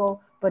Puerto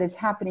Rico, but it's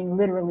happening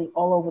literally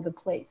all over the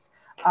place.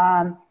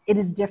 It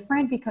is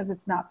different because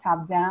it's not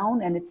top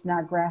down and it's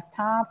not grass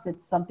tops.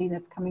 It's something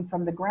that's coming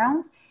from the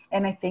ground.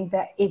 And I think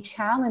that it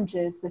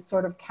challenges this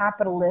sort of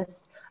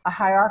capitalist, a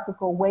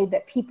hierarchical way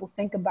that people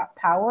think about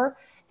power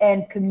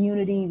and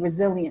community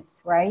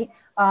resilience, right?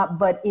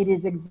 But it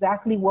is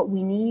exactly what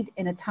we need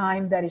in a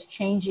time that is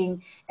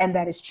changing and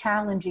that is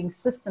challenging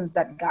systems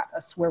that got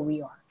us where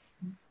we are.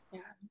 Yeah.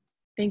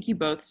 Thank you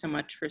both so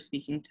much for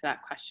speaking to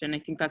that question. I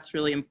think that's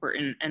really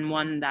important, and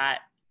one that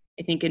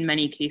I think in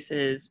many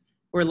cases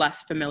we're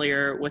less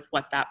familiar with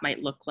what that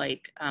might look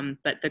like,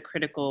 but the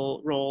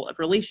critical role of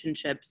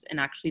relationships and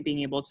actually being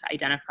able to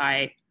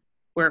identify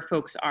where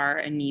folks are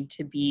and need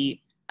to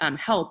be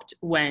helped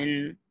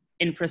when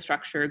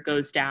infrastructure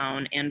goes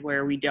down and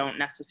where we don't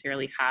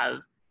necessarily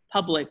have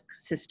public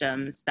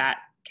systems that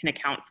can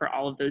account for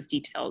all of those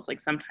details. Like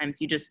sometimes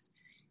you just,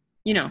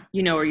 you know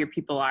where your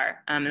people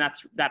are, and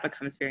that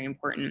becomes very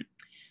important.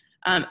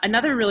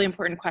 Another really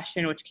important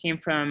question, which came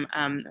from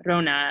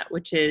Rona,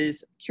 which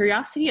is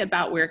curiosity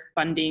about where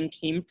funding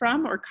came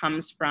from or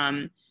comes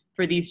from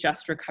for these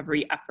just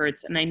recovery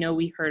efforts. And I know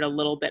we heard a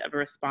little bit of a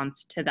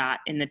response to that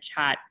in the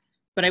chat,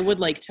 but I would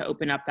like to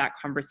open up that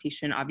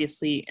conversation.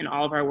 Obviously, in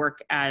all of our work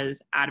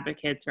as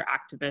advocates or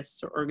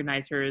activists or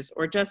organizers,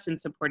 or just in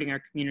supporting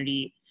our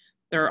community,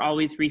 there are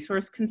always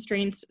resource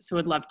constraints. So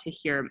I'd love to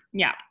hear,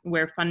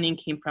 where funding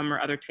came from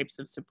or other types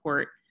of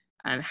support,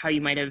 how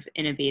you might have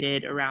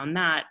innovated around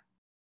that.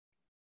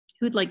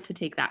 Who would like to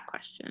take that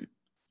question?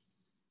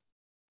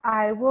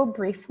 I will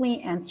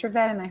briefly answer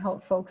that, and I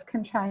hope folks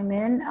can chime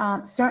in.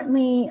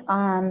 Certainly,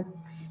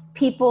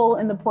 people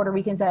in the Puerto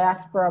Rican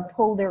diaspora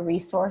pull their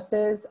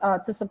resources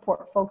to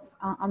support folks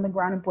on the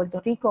ground in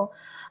Puerto Rico,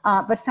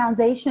 but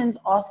foundations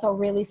also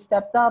really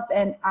stepped up,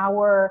 and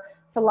our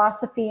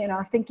philosophy and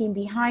our thinking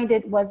behind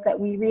it was that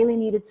we really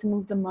needed to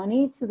move the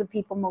money to the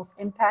people most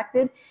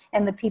impacted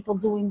and the people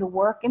doing the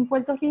work in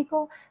Puerto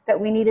Rico, that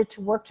we needed to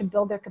work to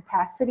build their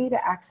capacity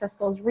to access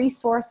those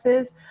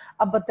resources,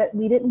 but that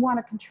we didn't want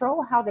to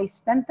control how they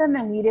spent them,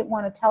 and we didn't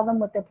want to tell them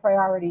what their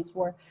priorities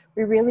were.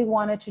 We really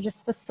wanted to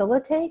just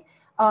facilitate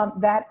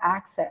that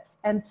access.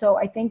 And so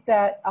I think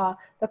that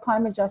the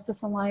Climate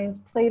Justice Alliance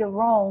played a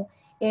role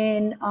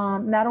in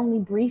not only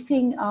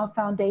briefing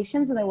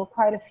foundations, and there were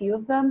quite a few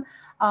of them,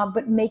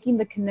 but making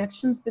the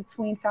connections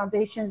between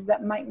foundations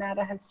that might not have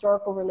a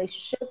historical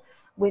relationship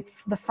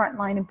with the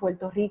frontline in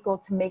Puerto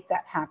Rico to make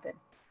that happen.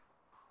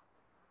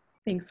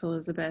 Thanks,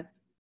 Elizabeth.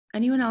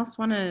 Anyone else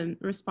want to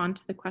respond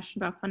to the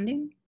question about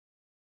funding?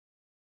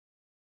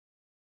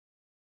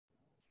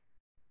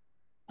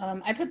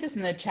 I put this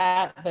in the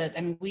chat, but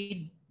I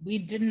mean, we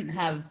didn't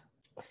have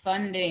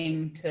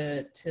funding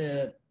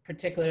to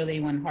particularly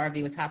when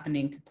Harvey was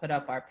happening, to put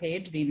up our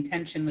page. The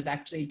intention was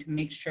actually to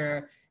make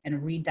sure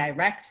and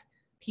redirect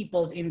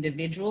people's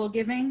individual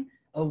giving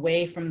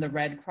away from the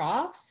Red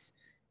Cross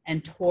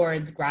and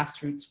towards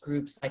grassroots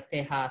groups like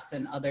Tejas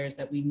and others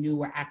that we knew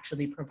were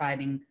actually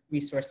providing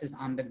resources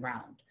on the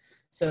ground.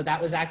 So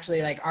that was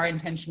actually like, our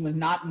intention was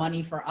not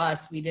money for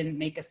us. We didn't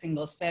make a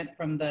single cent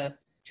from the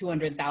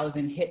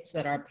 200,000 hits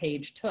that our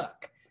page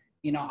took.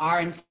 You know, our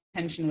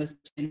intention was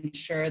to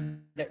ensure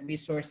that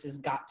resources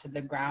got to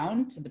the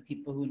ground, to the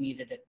people who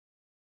needed it.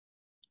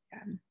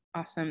 Yeah,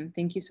 awesome.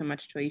 Thank you so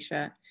much,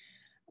 Toisha.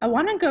 I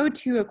want to go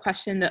to a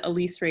question that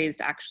Elise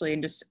raised actually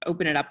and just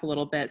open it up a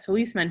little bit. So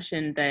Elise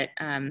mentioned that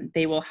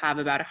they will have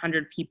about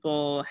 100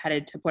 people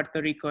headed to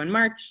Puerto Rico in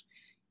March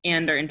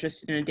and are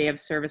interested in a day of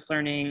service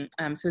learning.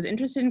 So I was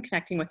interested in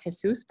connecting with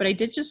Jesus, but I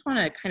did just want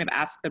to kind of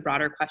ask the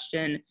broader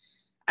question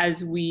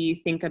as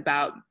we think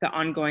about the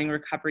ongoing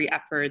recovery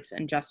efforts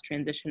and just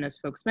transition, as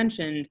folks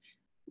mentioned.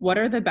 What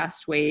are the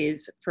best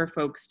ways for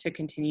folks to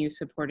continue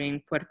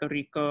supporting Puerto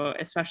Rico,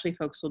 especially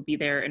folks who will be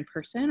there in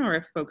person, or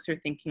if folks are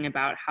thinking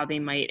about how they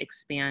might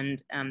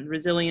expand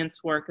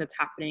resilience work that's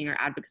happening or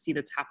advocacy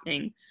that's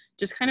happening?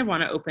 Just kind of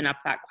want to open up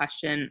that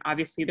question.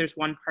 Obviously, there's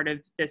one part of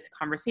this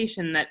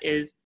conversation that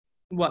is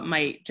what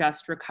might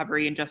just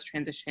recovery and just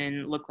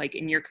transition look like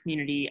in your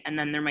community, and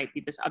then there might be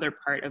this other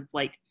part of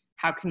like,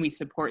 how can we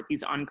support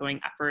these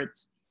ongoing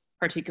efforts,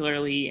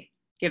 particularly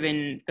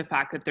given the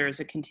fact that there's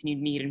a continued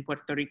need in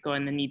Puerto Rico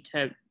and the need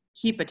to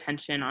keep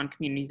attention on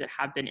communities that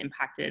have been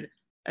impacted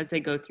as they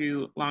go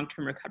through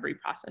long-term recovery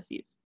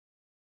processes.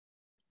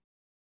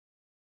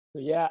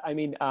 Yeah, I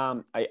mean,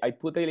 I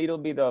put a little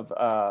bit of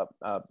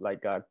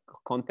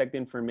contact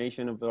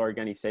information of the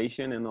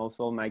organization and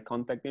also my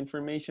contact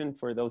information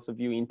for those of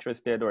you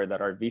interested or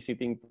that are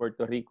visiting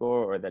Puerto Rico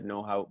or that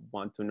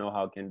want to know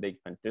how can they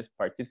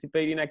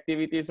participate in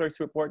activities or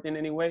support in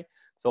any way.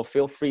 So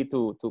feel free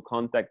to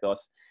contact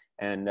us,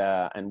 and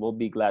we'll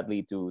be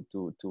gladly to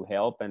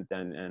help and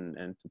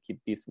to keep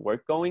this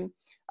work going.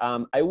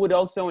 I would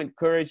also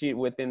encourage you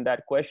within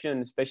that question,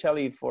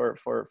 especially for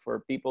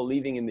people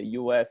living in the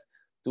U.S.,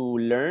 to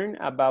learn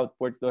about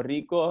Puerto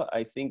Rico.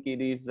 I think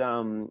it is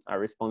a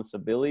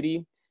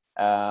responsibility,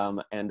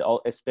 and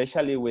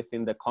especially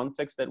within the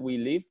context that we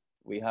live.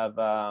 We have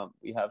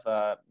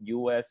a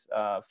U.S.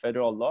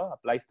 federal law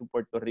applies to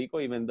Puerto Rico,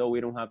 even though we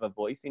don't have a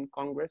voice in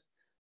Congress.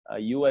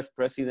 U.S.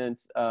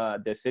 president's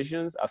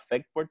decisions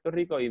affect Puerto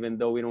Rico, even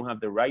though we don't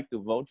have the right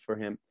to vote for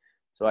him.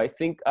 So I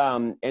think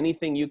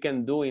anything you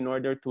can do in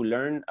order to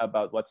learn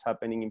about what's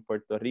happening in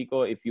Puerto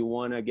Rico, if you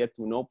want to get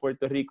to know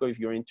Puerto Rico, if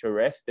you're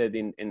interested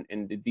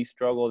in these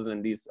struggles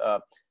and these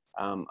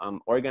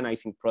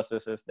organizing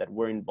processes that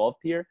were involved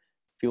here,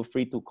 feel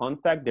free to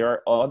contact. There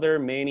are other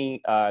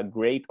many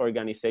great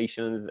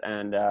organizations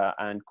and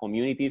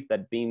communities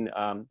that have been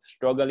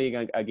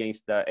struggling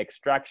against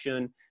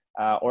extraction,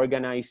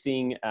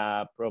 organizing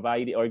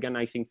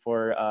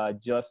for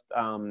just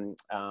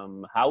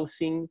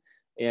housing,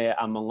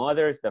 among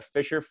others, the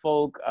fisher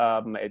folk,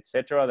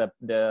 etc.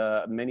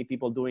 The many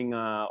people doing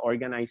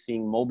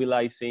organizing,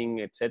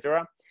 mobilizing,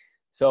 etc.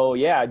 So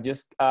yeah,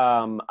 just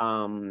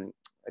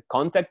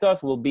contact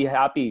us. We'll be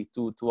happy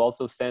to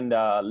also send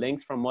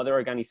links from other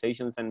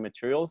organizations and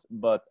materials.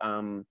 But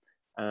and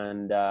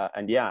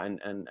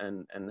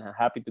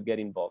happy to get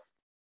involved.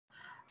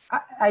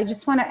 I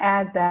just want to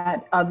add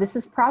that this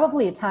is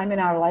probably a time in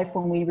our life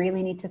when we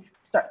really need to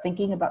start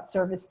thinking about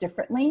service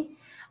differently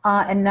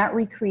and not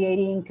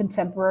recreating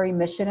contemporary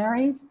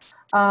missionaries.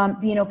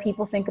 You know,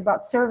 people think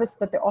about service,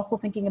 but they're also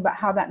thinking about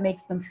how that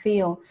makes them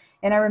feel.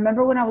 And I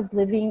remember when I was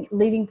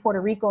leaving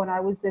Puerto Rico and I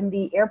was in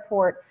the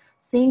airport,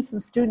 seeing some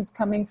students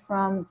coming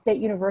from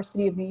State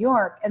University of New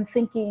York and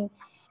thinking,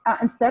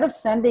 instead of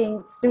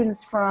sending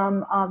students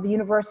from the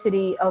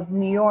University of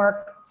New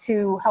York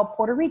to help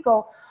Puerto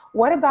Rico,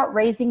 what about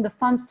raising the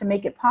funds to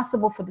make it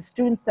possible for the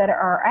students that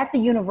are at the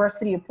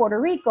University of Puerto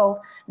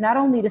Rico, not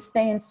only to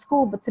stay in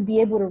school, but to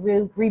be able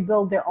to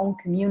rebuild their own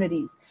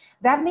communities?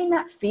 That may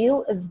not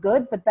feel as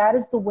good, but that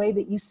is the way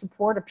that you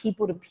support a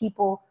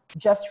people-to-people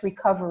just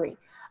recovery.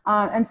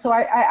 And so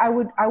I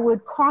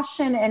would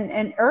caution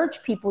and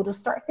urge people to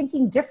start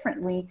thinking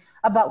differently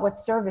about what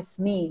service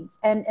means.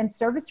 And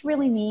service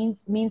really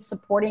means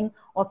supporting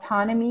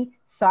autonomy,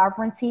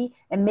 sovereignty,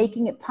 and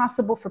making it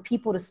possible for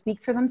people to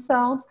speak for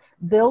themselves,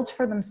 build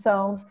for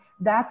themselves.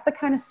 That's the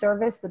kind of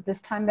service that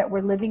this time that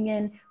we're living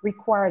in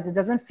requires. It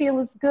doesn't feel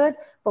as good,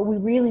 but we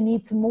really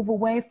need to move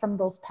away from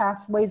those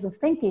past ways of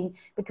thinking,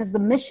 because the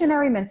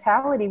missionary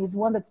mentality was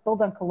one that's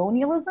built on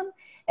colonialism,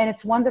 and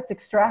it's one that's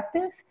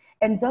extractive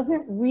and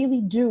doesn't really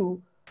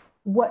do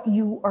what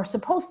you are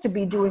supposed to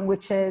be doing,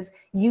 which is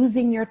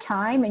using your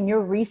time and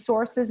your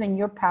resources and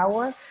your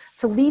power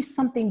to leave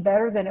something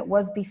better than it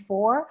was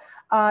before,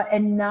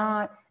 and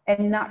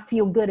not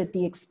feel good at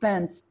the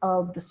expense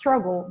of the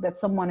struggle that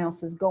someone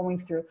else is going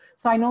through.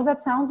 So I know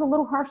that sounds a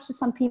little harsh to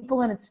some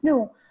people and it's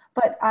new,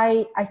 But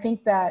I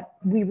think that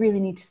we really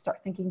need to start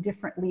thinking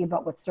differently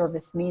about what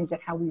service means and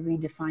how we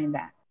redefine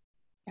that.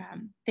 Yeah,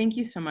 thank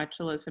you so much,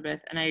 Elizabeth.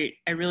 And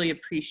I really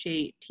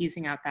appreciate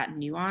teasing out that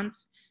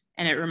nuance.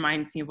 And it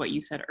reminds me of what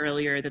you said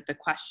earlier, that the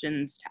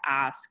questions to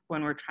ask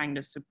when we're trying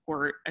to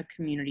support a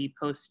community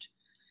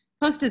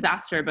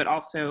post-disaster, but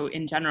also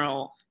in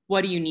general,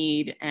 what do you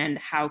need and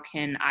how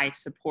can I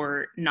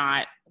support?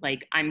 Not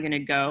like I'm going to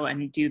go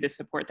and do the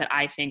support that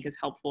I think is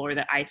helpful or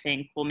that I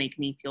think will make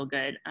me feel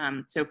good.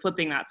 So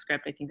flipping that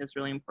script, I think, is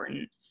really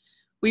important.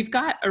 We've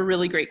got a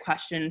really great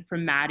question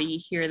from Maddie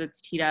here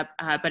that's teed up,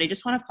 but I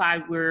just want to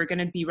flag we're going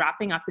to be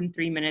wrapping up in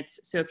 3 minutes.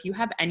 So if you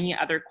have any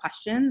other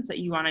questions that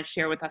you want to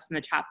share with us in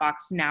the chat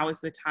box, now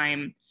is the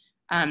time.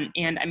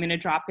 And I'm going to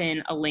drop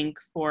in a link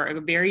for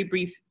a very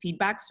brief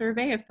feedback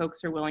survey if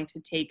folks are willing to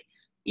take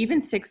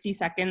even 60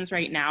 seconds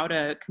right now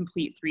to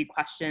complete 3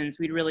 questions.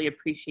 We'd really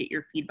appreciate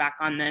your feedback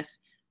on this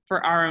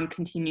for our own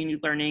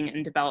continued learning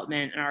and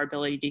development and our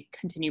ability to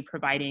continue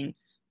providing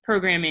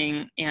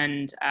programming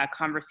and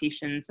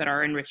conversations that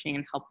are enriching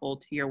and helpful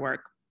to your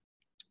work.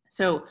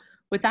 So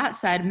with that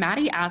said,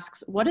 Maddie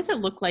asks, what does it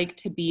look like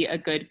to be a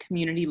good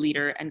community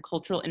leader and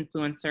cultural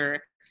influencer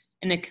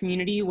in a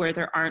community where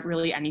there aren't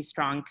really any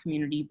strong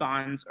community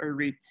bonds or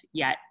roots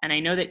yet? And I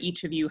know that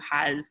each of you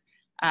has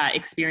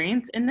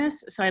experience in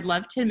this, so I'd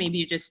love to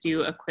maybe just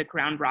do a quick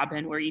round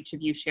robin where each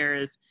of you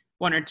shares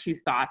 1 or 2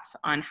 thoughts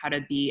on how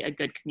to be a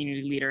good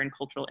community leader and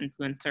cultural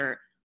influencer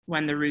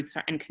when the roots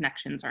and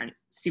connections aren't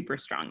super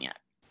strong yet.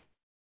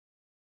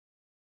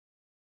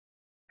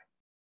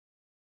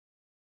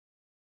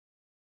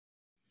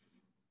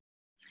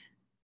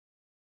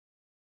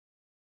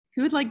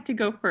 Who would like to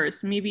go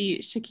first? Maybe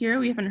Shakira,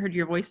 we haven't heard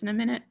your voice in a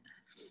minute.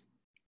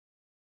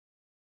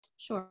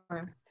 Sure.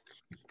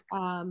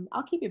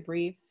 I'll keep it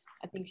brief.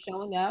 I think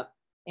showing up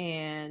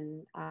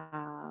and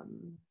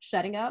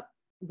shutting up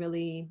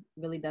really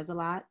does a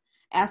lot.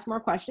 Ask more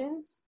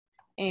questions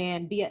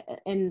and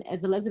and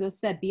as Elizabeth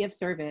said, be of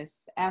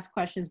service. Ask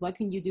questions. What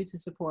can you do to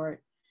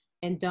support?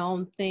 And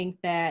don't think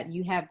that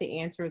you have the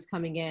answers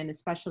coming in,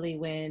 especially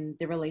when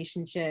the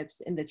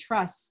relationships and the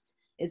trust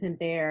isn't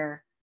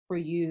there for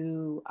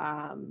you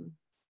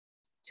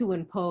to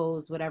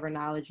impose whatever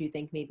knowledge you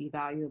think may be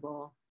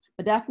valuable.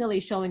 But definitely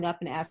showing up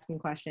and asking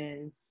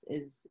questions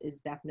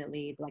is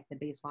definitely like the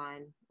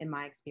baseline in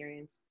my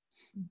experience.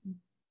 Mm-hmm.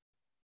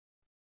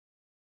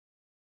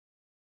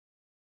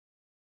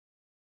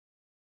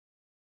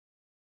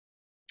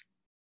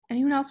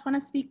 Anyone else want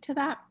to speak to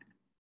that?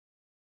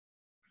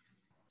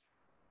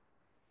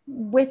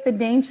 With the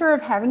danger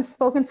of having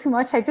spoken too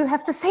much, I do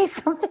have to say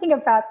something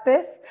about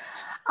this.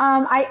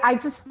 I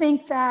just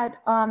think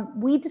that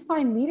we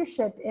define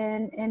leadership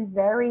in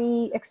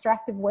very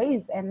extractive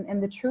ways.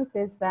 And the truth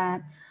is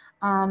that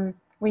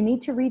we need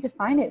to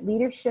redefine it.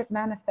 Leadership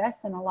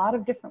manifests in a lot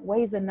of different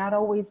ways, and not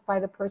always by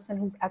the person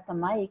who's at the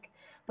mic,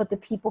 but the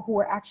people who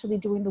are actually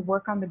doing the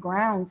work on the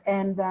ground.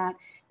 And that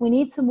we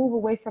need to move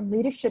away from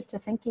leadership to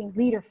thinking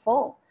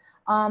leaderful.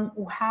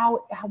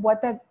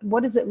 What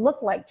does it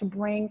look like to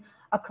bring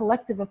a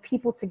collective of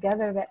people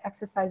together that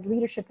exercise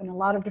leadership in a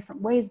lot of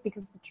different ways?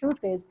 Because the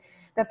truth is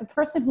that the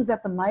person who's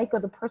at the mic or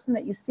the person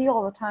that you see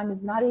all the time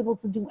is not able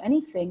to do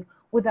anything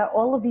without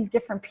all of these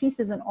different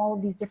pieces and all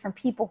of these different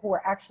people who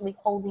are actually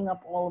holding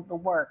up all of the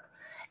work.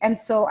 And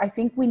so I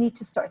think we need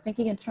to start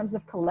thinking in terms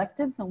of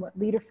collectives and what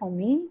leaderful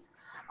means.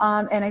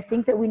 And I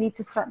think that we need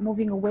to start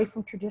moving away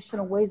from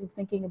traditional ways of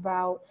thinking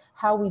about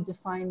how we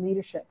define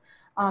leadership.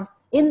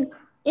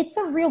 It's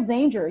a real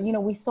danger. You know,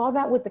 we saw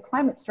that with the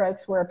climate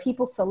strikes where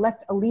people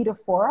select a leader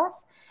for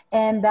us,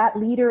 and that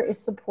leader is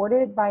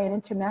supported by an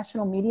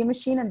international media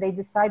machine, and they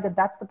decide that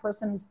that's the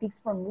person who speaks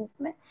for a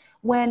movement.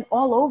 When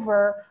all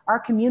over our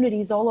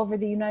communities, all over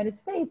the United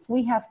States,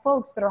 we have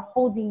folks that are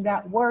holding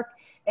that work,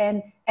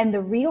 and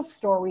the real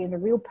story and the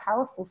real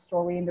powerful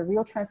story and the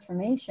real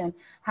transformation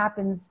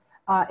happens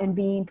in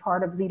being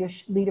part of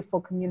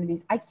leaderful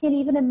communities. I can't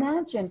even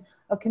imagine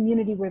a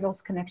community where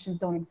those connections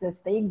don't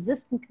exist. They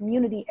exist in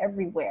community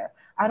everywhere.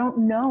 I don't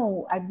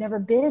know, I've never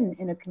been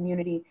in a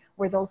community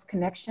where those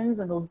connections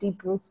and those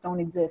deep roots don't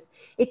exist.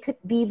 It could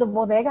be the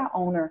bodega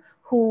owner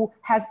who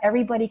has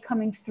everybody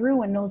coming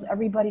through and knows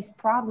everybody's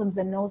problems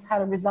and knows how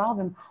to resolve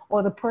them,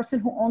 or the person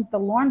who owns the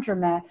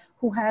laundromat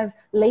who has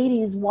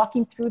ladies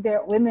walking through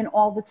their women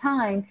all the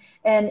time,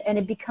 and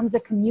it becomes a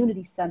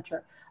community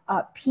center.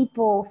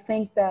 People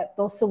think that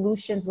those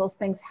solutions, those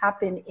things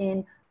happen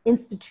in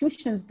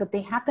institutions, but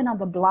they happen on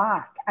the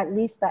block. At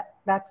least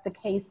that's the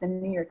case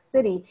in New York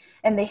City,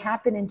 and they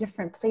happen in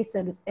different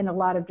places in a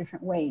lot of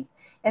different ways.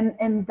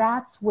 And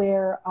that's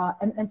where,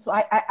 so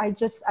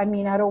I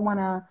mean, I don't want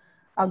to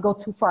go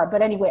too far,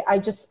 but anyway, I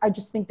just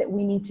think that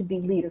we need to be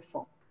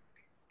leaderful.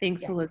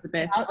 Thanks, Yeah.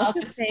 Elizabeth.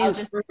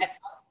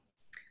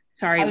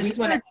 Sorry, we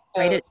want to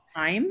right at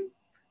time.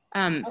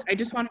 So I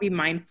just want to be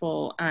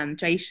mindful,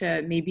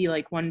 Jaisha, maybe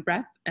like one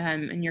breath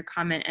in your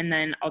comment, and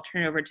then I'll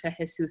turn it over to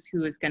Jesus,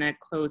 who is going to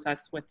close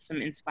us with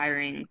some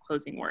inspiring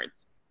closing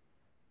words.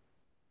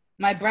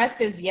 My breath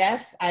is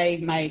yes.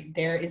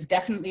 There is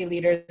definitely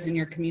leaders in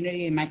your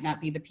community. It might not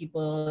be the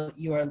people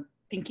you are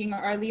thinking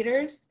are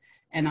leaders.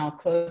 And I'll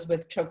close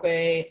with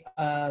Chokwe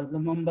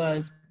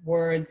Lumumba's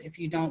words: if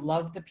you don't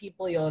love the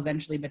people, you'll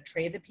eventually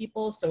betray the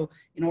people. So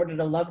in order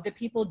to love the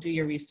people, do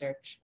your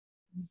research.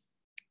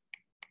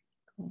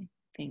 Cool.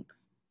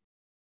 Thanks.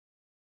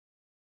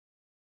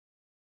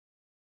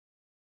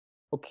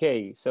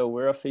 Okay, so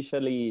we're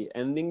officially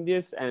ending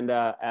this, and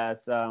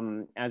as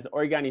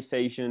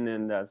organization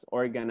and as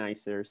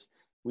organizers,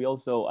 we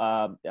also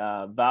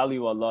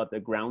value a lot the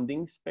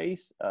grounding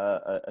space,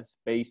 a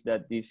space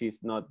that this is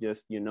not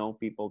just, you know,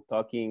 people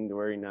talking.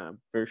 We're in a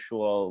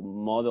virtual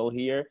model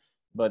here,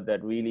 but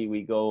that really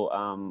we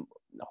go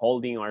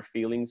holding our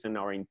feelings and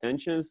our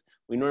intentions.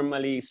 We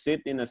normally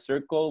sit in a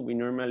circle. We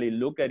normally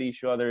look at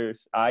each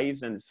other's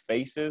eyes and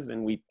faces,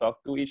 and we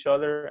talk to each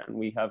other, and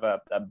we have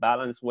a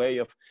balanced way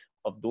of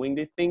doing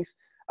these things.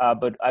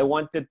 But I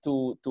wanted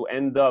to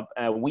end up,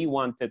 we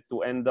wanted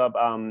to end up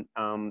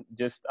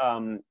just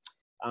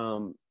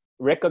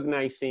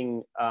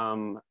recognizing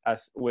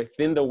as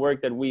within the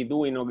work that we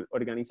do in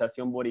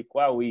Organización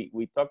Boricua,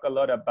 we talk a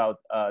lot about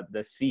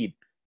the seed,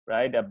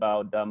 right?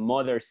 About the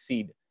mother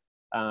seed.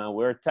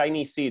 We're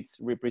tiny seeds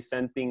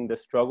representing the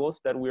struggles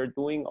that we're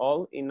doing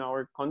all in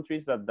our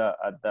countries at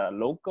the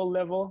local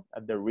level,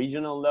 at the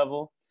regional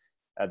level,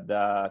 at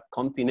the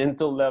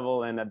continental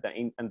level, and at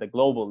the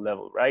global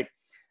level, right?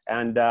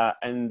 And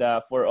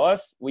for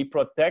us, we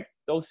protect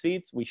those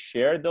seeds. We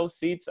share those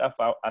seeds as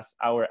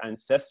our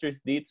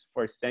ancestors did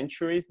for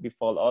centuries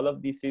before all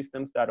of these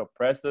systems that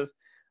oppress us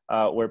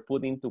were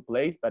put into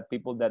place by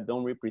people that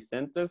don't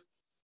represent us.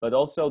 But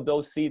also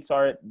those seeds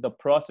are the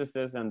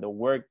processes and the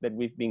work that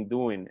we've been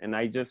doing. And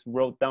I just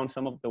wrote down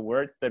some of the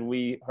words that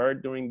we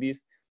heard during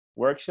this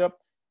workshop,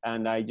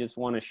 and I just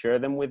want to share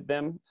them with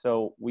them.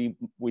 So we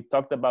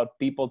talked about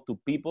people to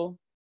people.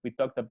 We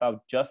talked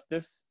about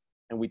justice,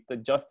 and we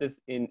took justice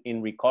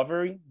in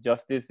recovery,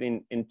 justice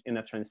in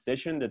a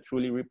transition that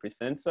truly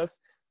represents us,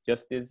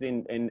 justice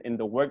in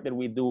the work that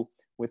we do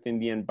within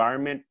the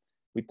environment.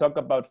 We talked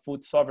about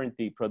food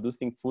sovereignty,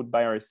 producing food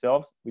by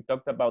ourselves. We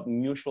talked about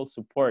mutual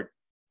support.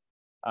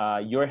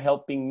 You're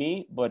helping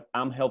me, but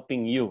I'm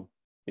helping you.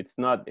 It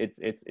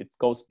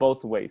goes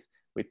both ways.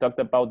 We talked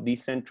about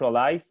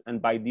decentralized,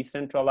 and by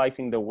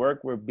decentralizing the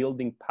work, we're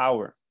building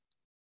power.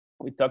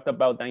 We talked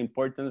about the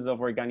importance of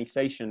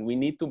organization. We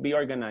need to be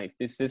organized.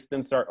 These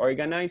systems are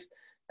organized,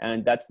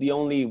 and that's the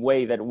only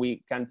way that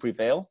we can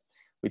prevail.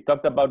 We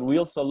talked about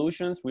real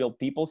solutions, real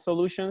people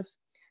solutions.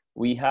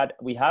 We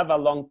have a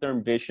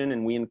long-term vision,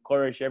 and we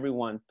encourage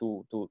everyone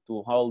to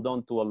hold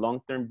on to a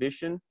long-term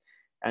vision.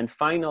 And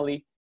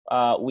finally,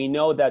 we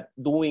know that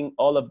doing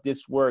all of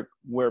this work,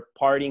 we're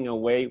parting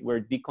away,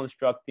 we're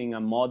deconstructing a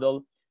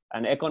model,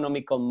 an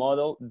economical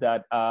model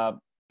that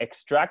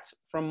extracts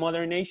from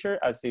Mother Nature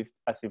as if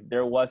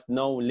there was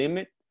no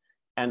limit,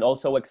 and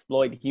also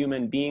exploit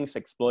human beings,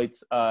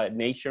 exploits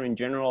nature in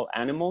general,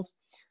 animals.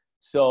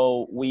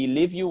 So we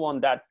leave you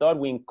on that thought.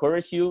 We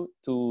encourage you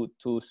to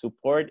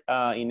support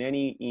in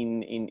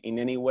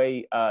any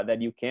way that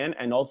you can,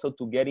 and also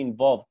to get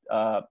involved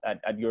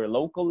at your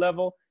local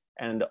level,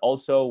 and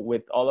also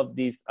with all of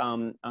these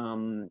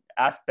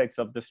aspects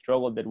of the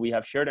struggle that we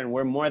have shared. And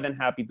we're more than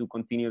happy to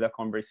continue the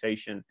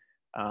conversation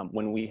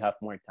when we have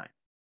more time.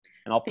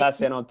 And I'll pass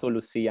it on to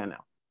Lucia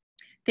now.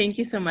 Thank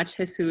you so much,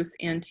 Jesus,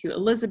 and to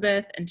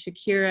Elizabeth and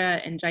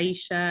Shakira and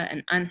Jaisha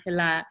and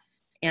Angela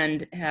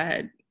and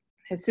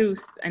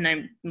Jesus. And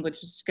I'm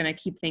just going to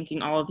keep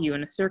thanking all of you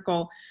in a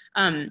circle.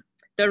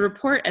 The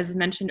report, as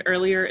mentioned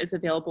earlier, is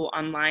available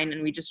online,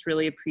 and we just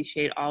really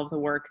appreciate all of the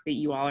work that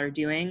you all are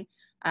doing.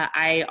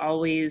 I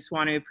always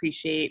want to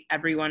appreciate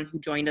everyone who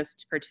joined us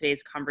for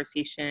today's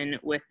conversation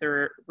with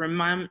the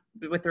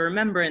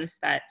remembrance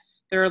that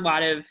there are a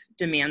lot of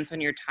demands on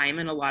your time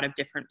and a lot of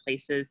different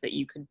places that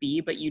you could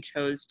be, but you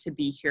chose to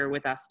be here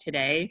with us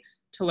today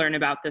to learn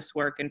about this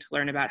work and to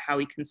learn about how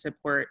we can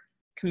support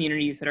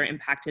communities that are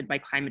impacted by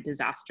climate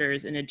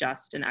disasters in a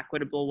just and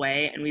equitable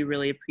way. And we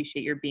really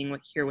appreciate your being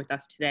here with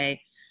us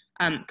today.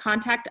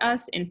 Contact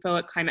us,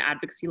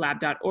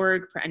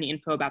 info@climateadvocacylab.org, for any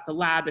info about the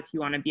lab if you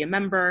want to be a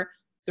member.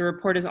 The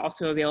report is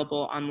also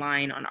available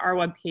online on our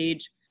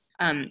webpage,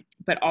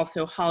 but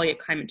also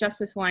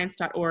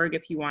holly@climatejusticalliance.org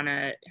if you want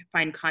to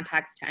find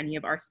contacts to any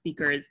of our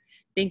speakers.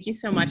 Thank you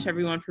so much,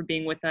 everyone, for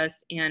being with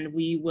us, and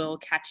we will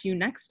catch you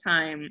next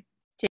time.